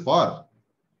 Who's this for?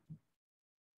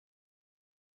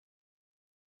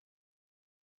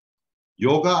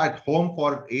 Yoga at home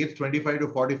for age 25 to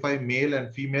 45 male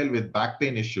and female with back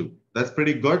pain issue. That's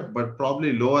pretty good, but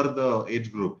probably lower the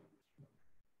age group.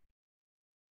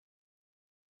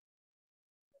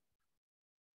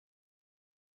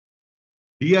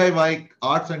 DIY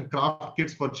arts and craft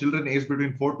kits for children aged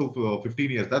between 4 to 15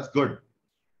 years. That's good.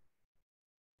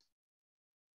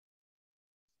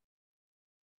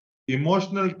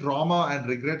 Emotional trauma and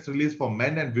regrets release for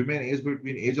men and women aged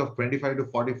between age of 25 to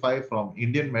 45 from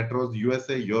Indian metros,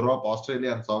 USA, Europe,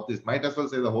 Australia, and Southeast. Might as well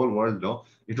say the whole world, no?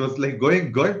 It was like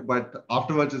going good, but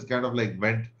afterwards it's kind of like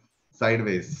went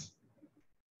sideways.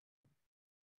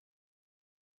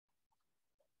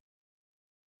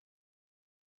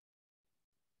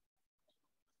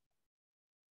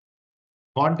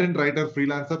 Content writer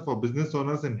freelancer for business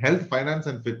owners in health, finance,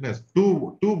 and fitness.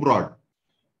 Too broad.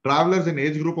 Travelers in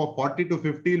age group of 40 to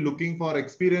 50 looking for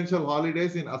experiential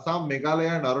holidays in Assam,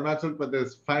 Meghalaya, and Arunachal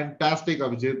Pradesh. Fantastic,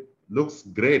 Abhijit. Looks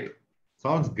great.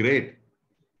 Sounds great.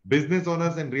 Business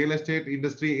owners in real estate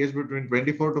industry aged between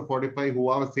 24 to 45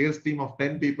 who have a sales team of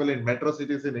 10 people in metro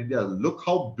cities in India. Look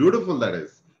how beautiful that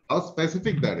is. How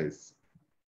specific that is.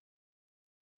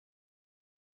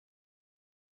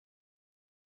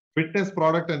 Fitness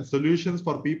product and solutions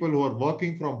for people who are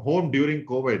working from home during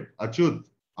COVID. Achut,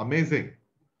 amazing.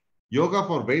 Yoga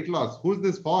for weight loss. Who's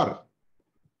this for?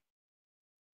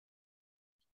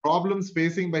 Problems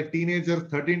facing by teenagers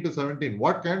 13 to 17.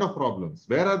 What kind of problems?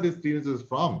 Where are these teenagers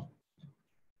from?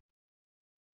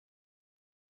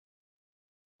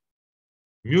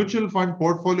 Mutual fund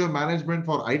portfolio management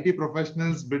for IT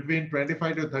professionals between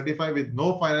 25 to 35 with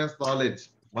no finance knowledge.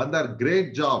 Mandar,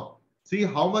 great job. See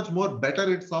how much more better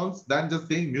it sounds than just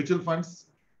saying mutual funds.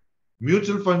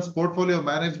 Mutual funds portfolio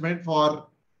management for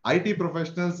IT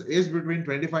professionals aged between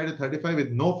 25 to 35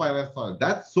 with no finance knowledge.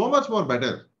 That's so much more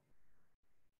better.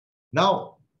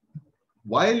 Now,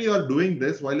 while you're doing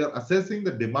this, while you're assessing the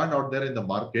demand out there in the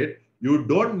market, you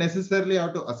don't necessarily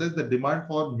have to assess the demand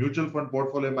for mutual fund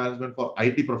portfolio management for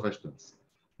IT professionals,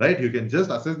 right? You can just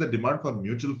assess the demand for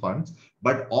mutual funds,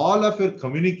 but all of your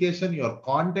communication, your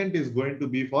content is going to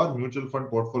be for mutual fund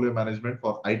portfolio management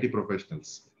for IT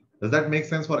professionals. Does that make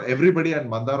sense for everybody and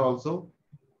Mandar also?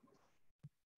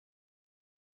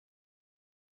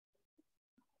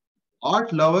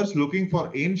 Art lovers looking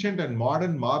for ancient and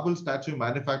modern marble statue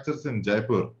manufacturers in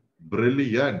Jaipur.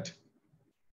 Brilliant.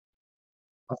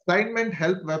 Assignment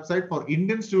help website for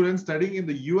Indian students studying in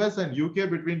the US and UK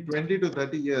between 20 to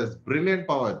 30 years. Brilliant,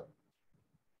 power.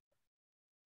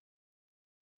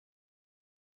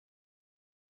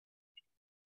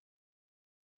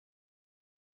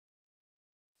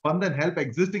 Fund and help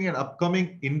existing and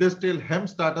upcoming industrial hemp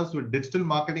startups with digital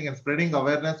marketing and spreading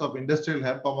awareness of industrial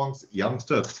hemp amongst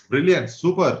youngsters. Brilliant,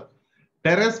 super.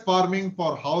 Terrace farming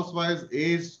for housewives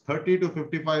aged 30 to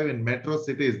 55 in metro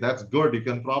cities. That's good. You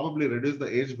can probably reduce the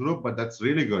age group, but that's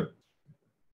really good.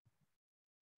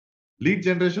 Lead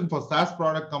generation for SaaS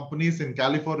product companies in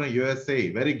California, USA.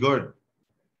 Very good.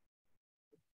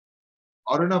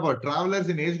 Arunava, travelers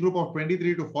in age group of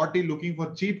 23 to 40 looking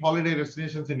for cheap holiday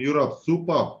destinations in Europe.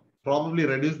 Super. Probably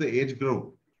reduce the age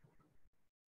group.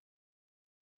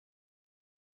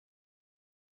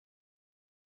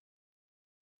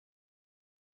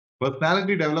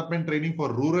 Personality development training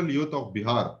for rural youth of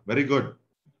Bihar. Very good.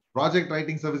 Project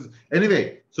writing service.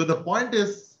 Anyway, so the point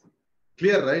is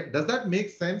clear, right? Does that make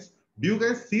sense? Do you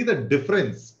guys see the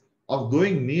difference of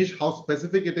going niche, how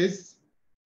specific it is?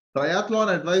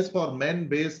 Triathlon advice for men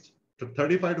based to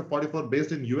 35 to 44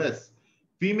 based in US.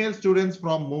 Female students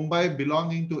from Mumbai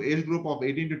belonging to age group of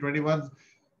 18 to 21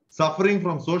 suffering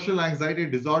from social anxiety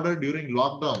disorder during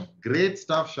lockdown. Great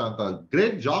stuff, Shanta.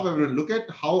 Great job, everyone. Look at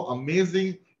how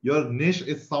amazing your niche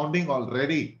is sounding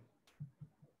already.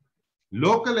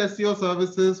 Local SEO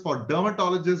services for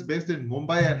dermatologists based in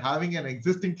Mumbai and having an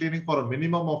existing clinic for a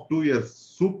minimum of 2 years.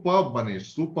 Superb,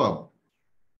 Manish. Superb.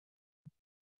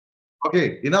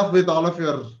 Okay, enough with all of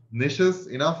your niches.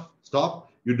 Enough.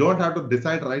 Stop. You don't have to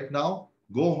decide right now.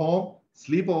 Go home,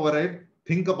 sleep over it,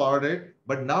 think about it.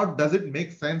 But now, does it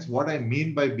make sense what I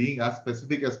mean by being as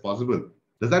specific as possible?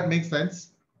 Does that make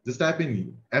sense? Just type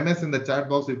in MS in the chat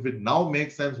box if it now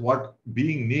makes sense what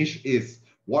being niche is,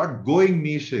 what going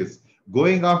niche is,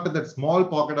 going after that small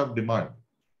pocket of demand,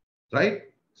 right?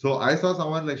 So I saw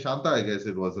someone like Shanta, I guess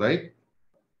it was, right?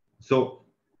 So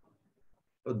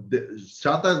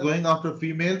Shanta is going after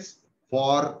females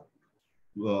for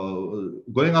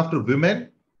going after women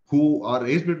who are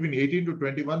aged between 18 to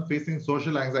 21 facing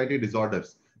social anxiety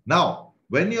disorders. Now,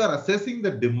 when you are assessing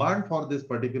the demand for this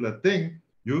particular thing,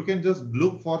 you can just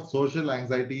look for social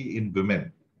anxiety in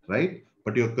women, right?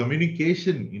 But your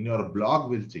communication in your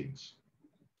blog will change.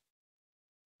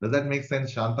 Does that make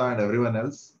sense, Shanta and everyone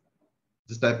else?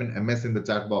 Just type in MS in the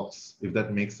chat box if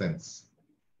that makes sense.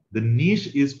 The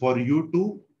niche is for you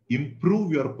to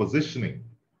improve your positioning.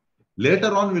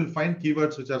 Later on, we'll find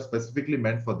keywords which are specifically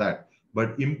meant for that.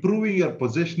 But improving your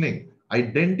positioning,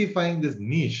 identifying this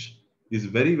niche is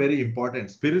very, very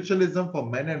important. Spiritualism for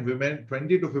men and women,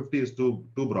 20 to 50 is too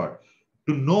broad.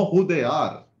 To know who they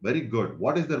are, very good.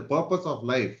 What is their purpose of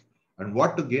life and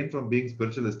what to gain from being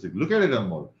spiritualistic. Look at it,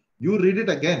 Anmol. You read it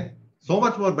again. So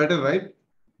much more better, right?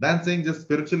 Than saying just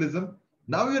spiritualism.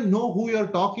 Now you know who you're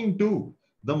talking to.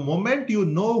 The moment you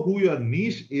know who your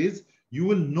niche is, you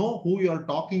will know who you're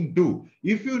talking to.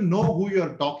 If you know who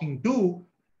you're talking to,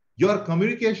 your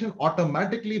communication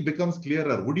automatically becomes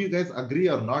clearer. Would you guys agree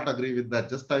or not agree with that?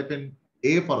 Just type in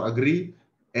A for agree,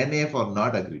 NA for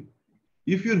not agree.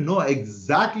 If you know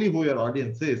exactly who your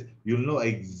audience is, you'll know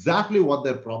exactly what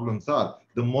their problems are.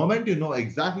 The moment you know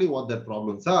exactly what their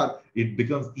problems are, it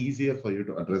becomes easier for you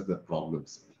to address their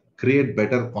problems. Create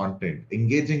better content,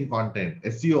 engaging content,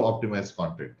 SEO optimized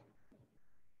content.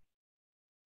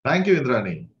 Thank you,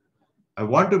 Indrani. I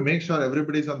want to make sure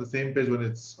everybody's on the same page when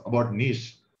it's about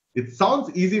niche. It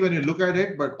sounds easy when you look at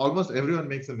it, but almost everyone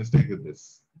makes a mistake with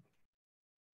this.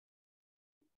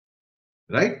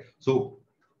 Right? So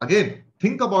again,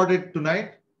 think about it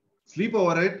tonight, sleep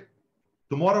over it.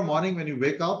 Tomorrow morning when you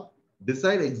wake up,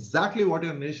 decide exactly what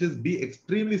your niche is, be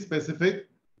extremely specific,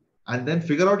 and then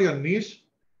figure out your niche,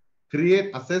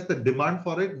 assess the demand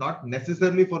for it, not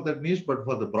necessarily for that niche, but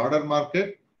for the broader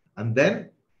market, and then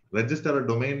register a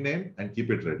domain name and keep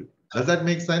it ready. Does that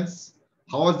make sense?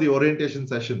 How was the orientation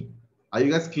session? Are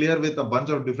you guys clear with a bunch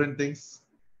of different things?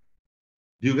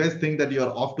 Do you guys think that you're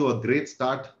off to a great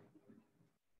start?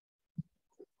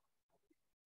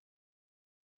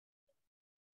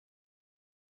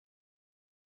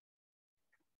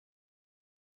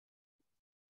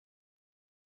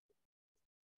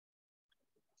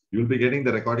 You'll be getting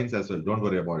the recordings as well. Don't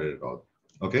worry about it at all.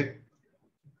 Okay?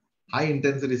 High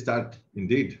intensity start,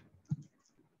 indeed.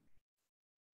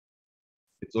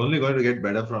 It's only going to get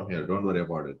better from here. Don't worry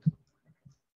about it.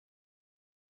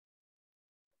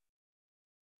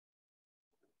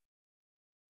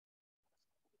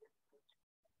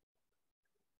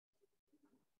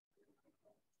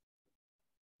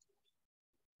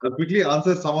 I'll quickly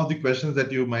answer some of the questions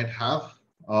that you might have.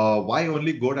 Why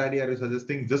only GoDaddy are you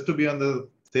suggesting? Just to be on the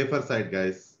safer side,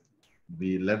 guys.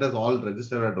 Let us all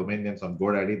register our domain names on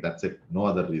GoDaddy. That's it. No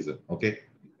other reason. Okay.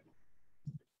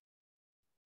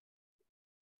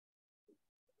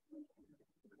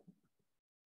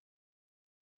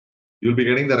 You'll be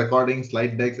getting the recording,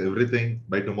 slide decks, everything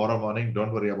by tomorrow morning.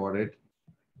 Don't worry about it.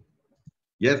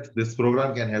 Yes, this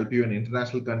program can help you in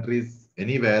international countries,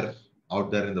 anywhere out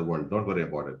there in the world. Don't worry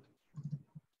about it.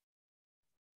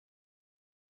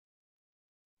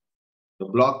 The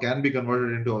blog can be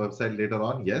converted into a website later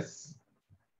on. Yes.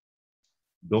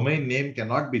 Domain name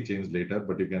cannot be changed later,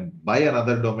 but you can buy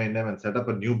another domain name and set up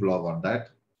a new blog on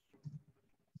that.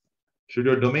 Should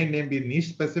your domain name be niche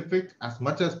specific as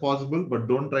much as possible, but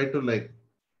don't try to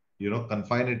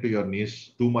confine it to your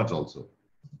niche too much also.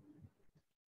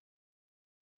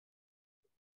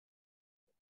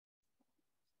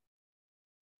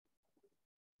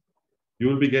 You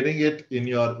will be getting it in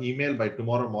your email by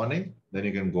tomorrow morning. Then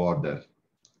you can go out there.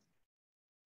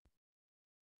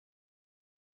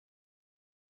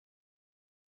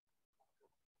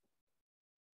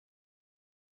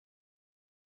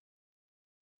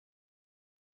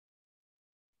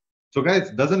 So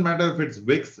guys, doesn't matter if it's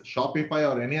Wix, Shopify,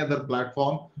 or any other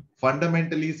platform.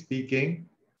 Fundamentally speaking,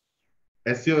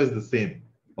 SEO is the same.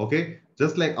 Okay,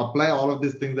 just like apply all of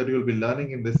these things that you'll be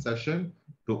learning in this session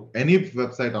to any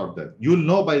website out there. You'll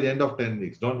know by the end of 10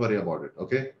 weeks. Don't worry about it.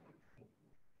 Okay.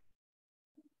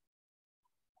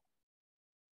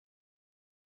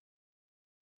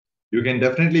 You can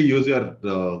definitely use your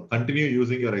continue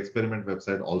using your experiment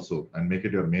website also and make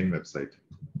it your main website.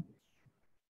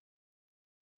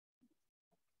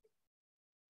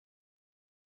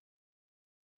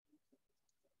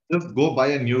 Just go buy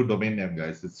a new domain name,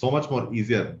 guys. It's so much more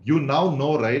easier. You now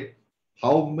know, right,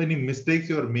 how many mistakes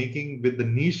you're making with the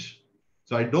niche.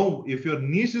 So if your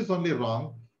niche is only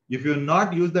wrong, if you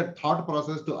not use that thought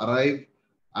process to arrive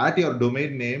at your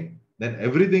domain name, then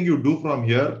everything you do from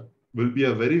here will be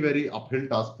a very, very uphill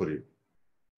task for you.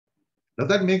 Does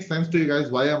that make sense to you guys?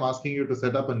 Why I'm asking you to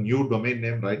set up a new domain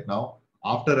name right now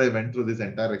after I went through this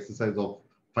entire exercise of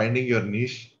finding your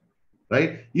niche,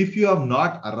 right? If you have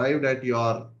not arrived at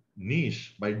your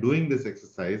niche by doing this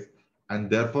exercise and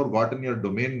therefore gotten your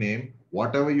domain name,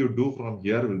 whatever you do from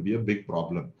here will be a big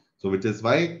problem. So which is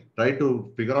why try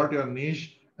to figure out your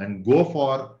niche and go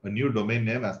for a new domain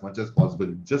name as much as possible.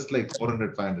 Just like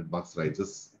 400, 500 bucks, right?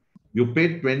 Just you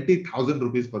paid 20,000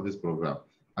 rupees for this program.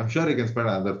 I'm sure you can spend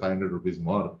another 500 rupees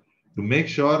more to make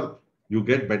sure you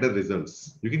get better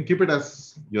results. You can keep it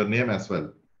as your name as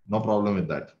well. No problem with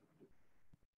that.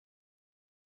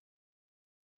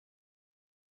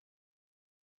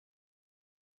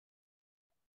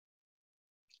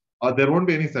 There won't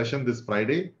be any session this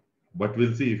Friday, but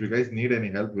we'll see. If you guys need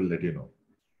any help, we'll let you know.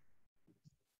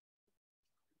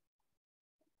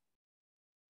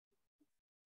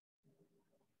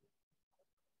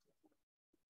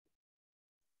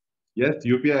 Yes,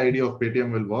 UPI ID of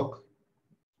Paytm will work.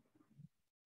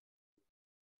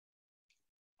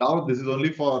 Now, this is only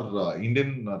for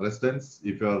Indian residents.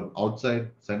 If you're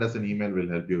outside, send us an email. We'll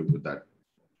help you with that.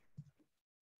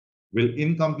 Will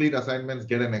incomplete assignments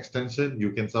get an extension?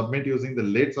 You can submit using the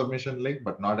late submission link,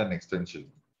 but not an extension.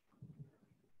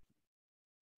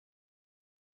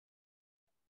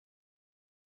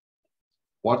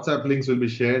 WhatsApp links will be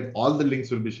shared. All the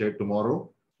links will be shared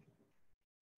tomorrow.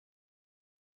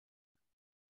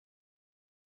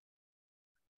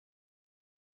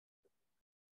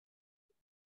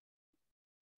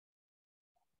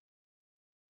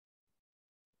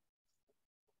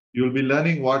 You'll be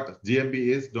learning what GMB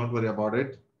is. Don't worry about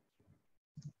it.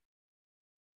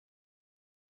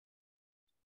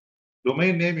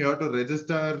 Domain name, you have to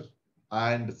register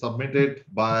and submit it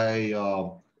by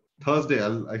Thursday.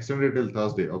 I'll extend it till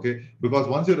Thursday, okay? Because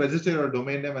once you register your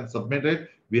domain name and submit it,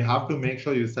 we have to make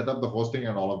sure you set up the hosting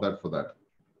and all of that for that,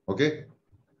 okay?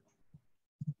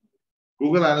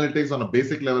 Google Analytics on a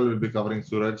basic level will be covering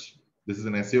Suraj. This is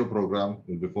an SEO program.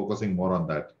 We'll be focusing more on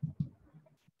that.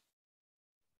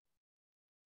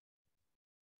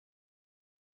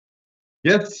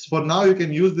 Yes, for now, you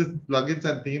can use these plugins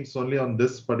and themes only on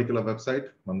this particular website,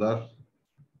 Mandar.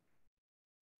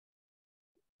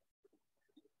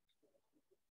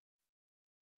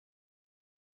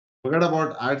 Forget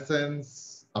about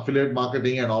AdSense, affiliate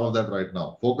marketing, and all of that right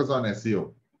now. Focus on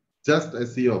SEO. Just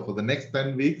SEO. For the next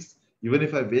 10 weeks, even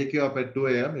if I wake you up at 2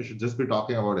 a.m., you should just be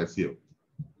talking about SEO.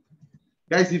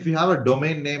 Guys, if you have a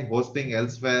domain name hosting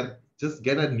elsewhere, just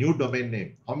get a new domain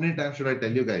name. How many times should I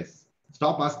tell you guys?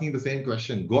 Stop asking the same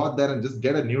question. Go out there and just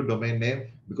get a new domain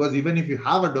name, because even if you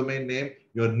have a domain name,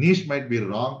 your niche might be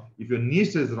wrong. If your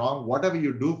niche is wrong, whatever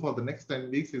you do for the next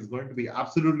 10 weeks is going to be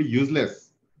absolutely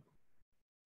useless.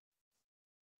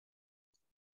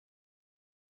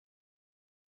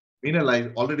 Meanwhile, I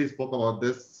already spoke about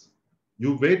this.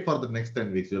 You wait for the next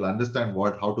 10 weeks. You'll understand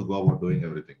how to go about doing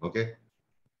everything. Okay.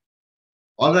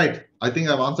 All right. I think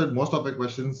I've answered most of the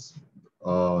questions.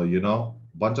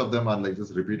 Bunch of them are like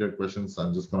just repeated questions.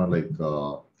 I'm just gonna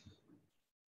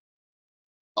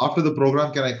after the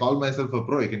program, can I call myself a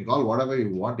pro? You can call whatever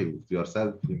you want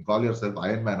yourself. You can call yourself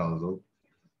Iron Man also.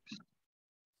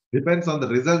 Depends on the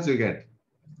results you get.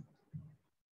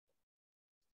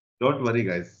 Don't worry,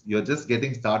 guys. You're just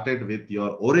getting started with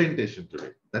your orientation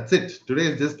today. That's it. Today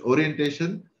is just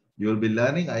orientation. You'll be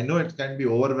learning. I know it can be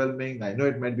overwhelming. I know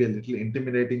it might be a little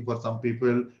intimidating for some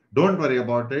people. Don't worry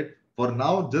about it. For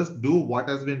now, just do what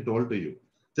has been told to you.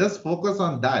 Just focus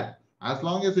on that. As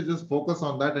long as you just focus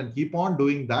on that and keep on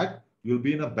doing that, you'll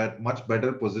be in a much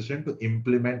better position to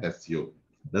implement SEO.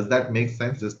 Does that make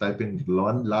sense? Just type in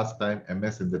one last time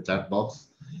MS in the chat box.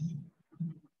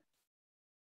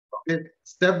 Okay,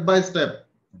 step by step.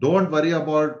 Don't worry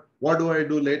about what do I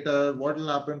do later, what will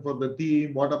happen for the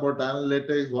team, what about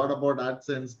analytics, what about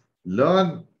AdSense.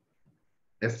 Learn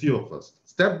SEO first,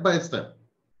 step by step,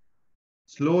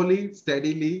 slowly,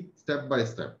 steadily, step by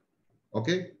step.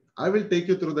 Okay, I will take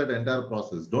you through that entire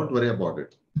process. Don't worry about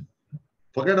it.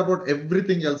 Forget about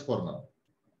everything else for now.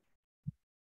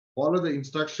 Follow the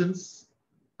instructions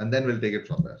and then we'll take it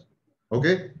from there.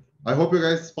 Okay, I hope you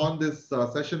guys found this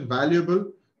session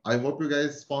valuable. I hope you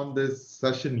guys found this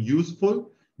session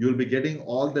useful. You'll be getting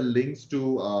all the links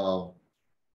to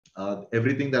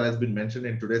everything that has been mentioned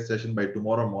in today's session by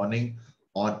tomorrow morning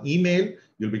on email.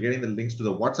 You'll be getting the links to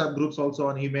the WhatsApp groups also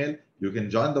on email. You can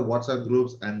join the WhatsApp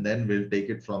groups and then we'll take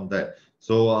it from there.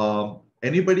 So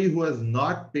anybody who has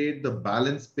not paid the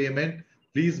balance payment,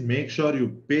 please make sure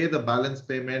you pay the balance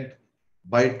payment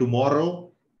by tomorrow.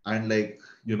 And make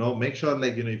sure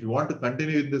if you want to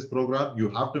continue in this program, you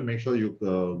have to make sure you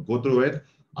go through it.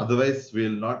 Otherwise,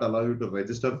 we'll not allow you to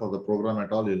register for the program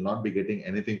at all. You'll not be getting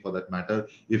anything for that matter.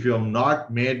 If you have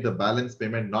not made the balance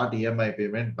payment, not EMI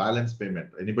payment, balance payment,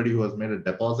 anybody who has made a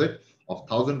deposit of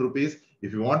 1,000 rupees,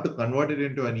 if you want to convert it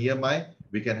into an EMI,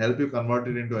 we can help you convert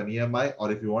it into an EMI.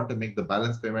 Or if you want to make the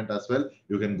balance payment as well,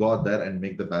 you can go out there and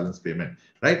make the balance payment,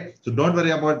 right? So don't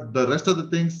worry about the rest of the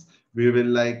things. We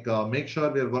will make sure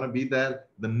we are going to be there.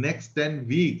 The next 10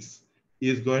 weeks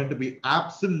is going to be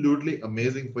absolutely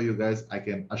amazing for you guys. I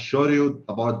can assure you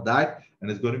about that. And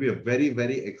it's going to be a very,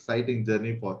 very exciting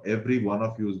journey for every one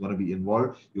of you who's going to be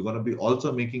involved. You're going to be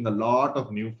also making a lot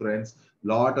of new friends,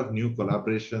 lot of new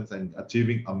collaborations, and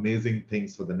achieving amazing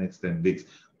things for the next 10 weeks.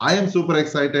 I am super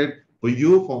excited for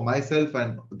you, for myself,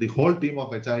 and the whole team of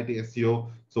HIIT SEO.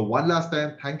 So one last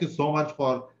time, thank you so much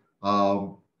for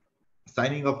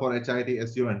signing up for HIIT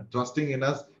SEO and trusting in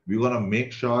us. We're going to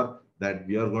make sure that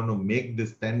we are going to make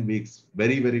this 10 weeks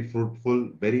very, very fruitful,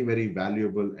 very, very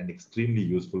valuable, and extremely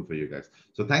useful for you guys.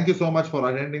 So thank you so much for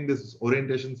attending this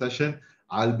orientation session.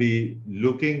 I'll be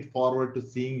looking forward to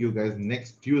seeing you guys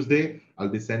next Tuesday. I'll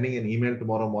be sending an email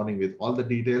tomorrow morning with all the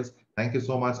details. Thank you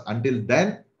so much. Until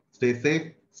then, stay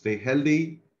safe, stay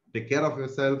healthy, take care of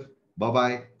yourself.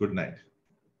 Bye-bye. Good night.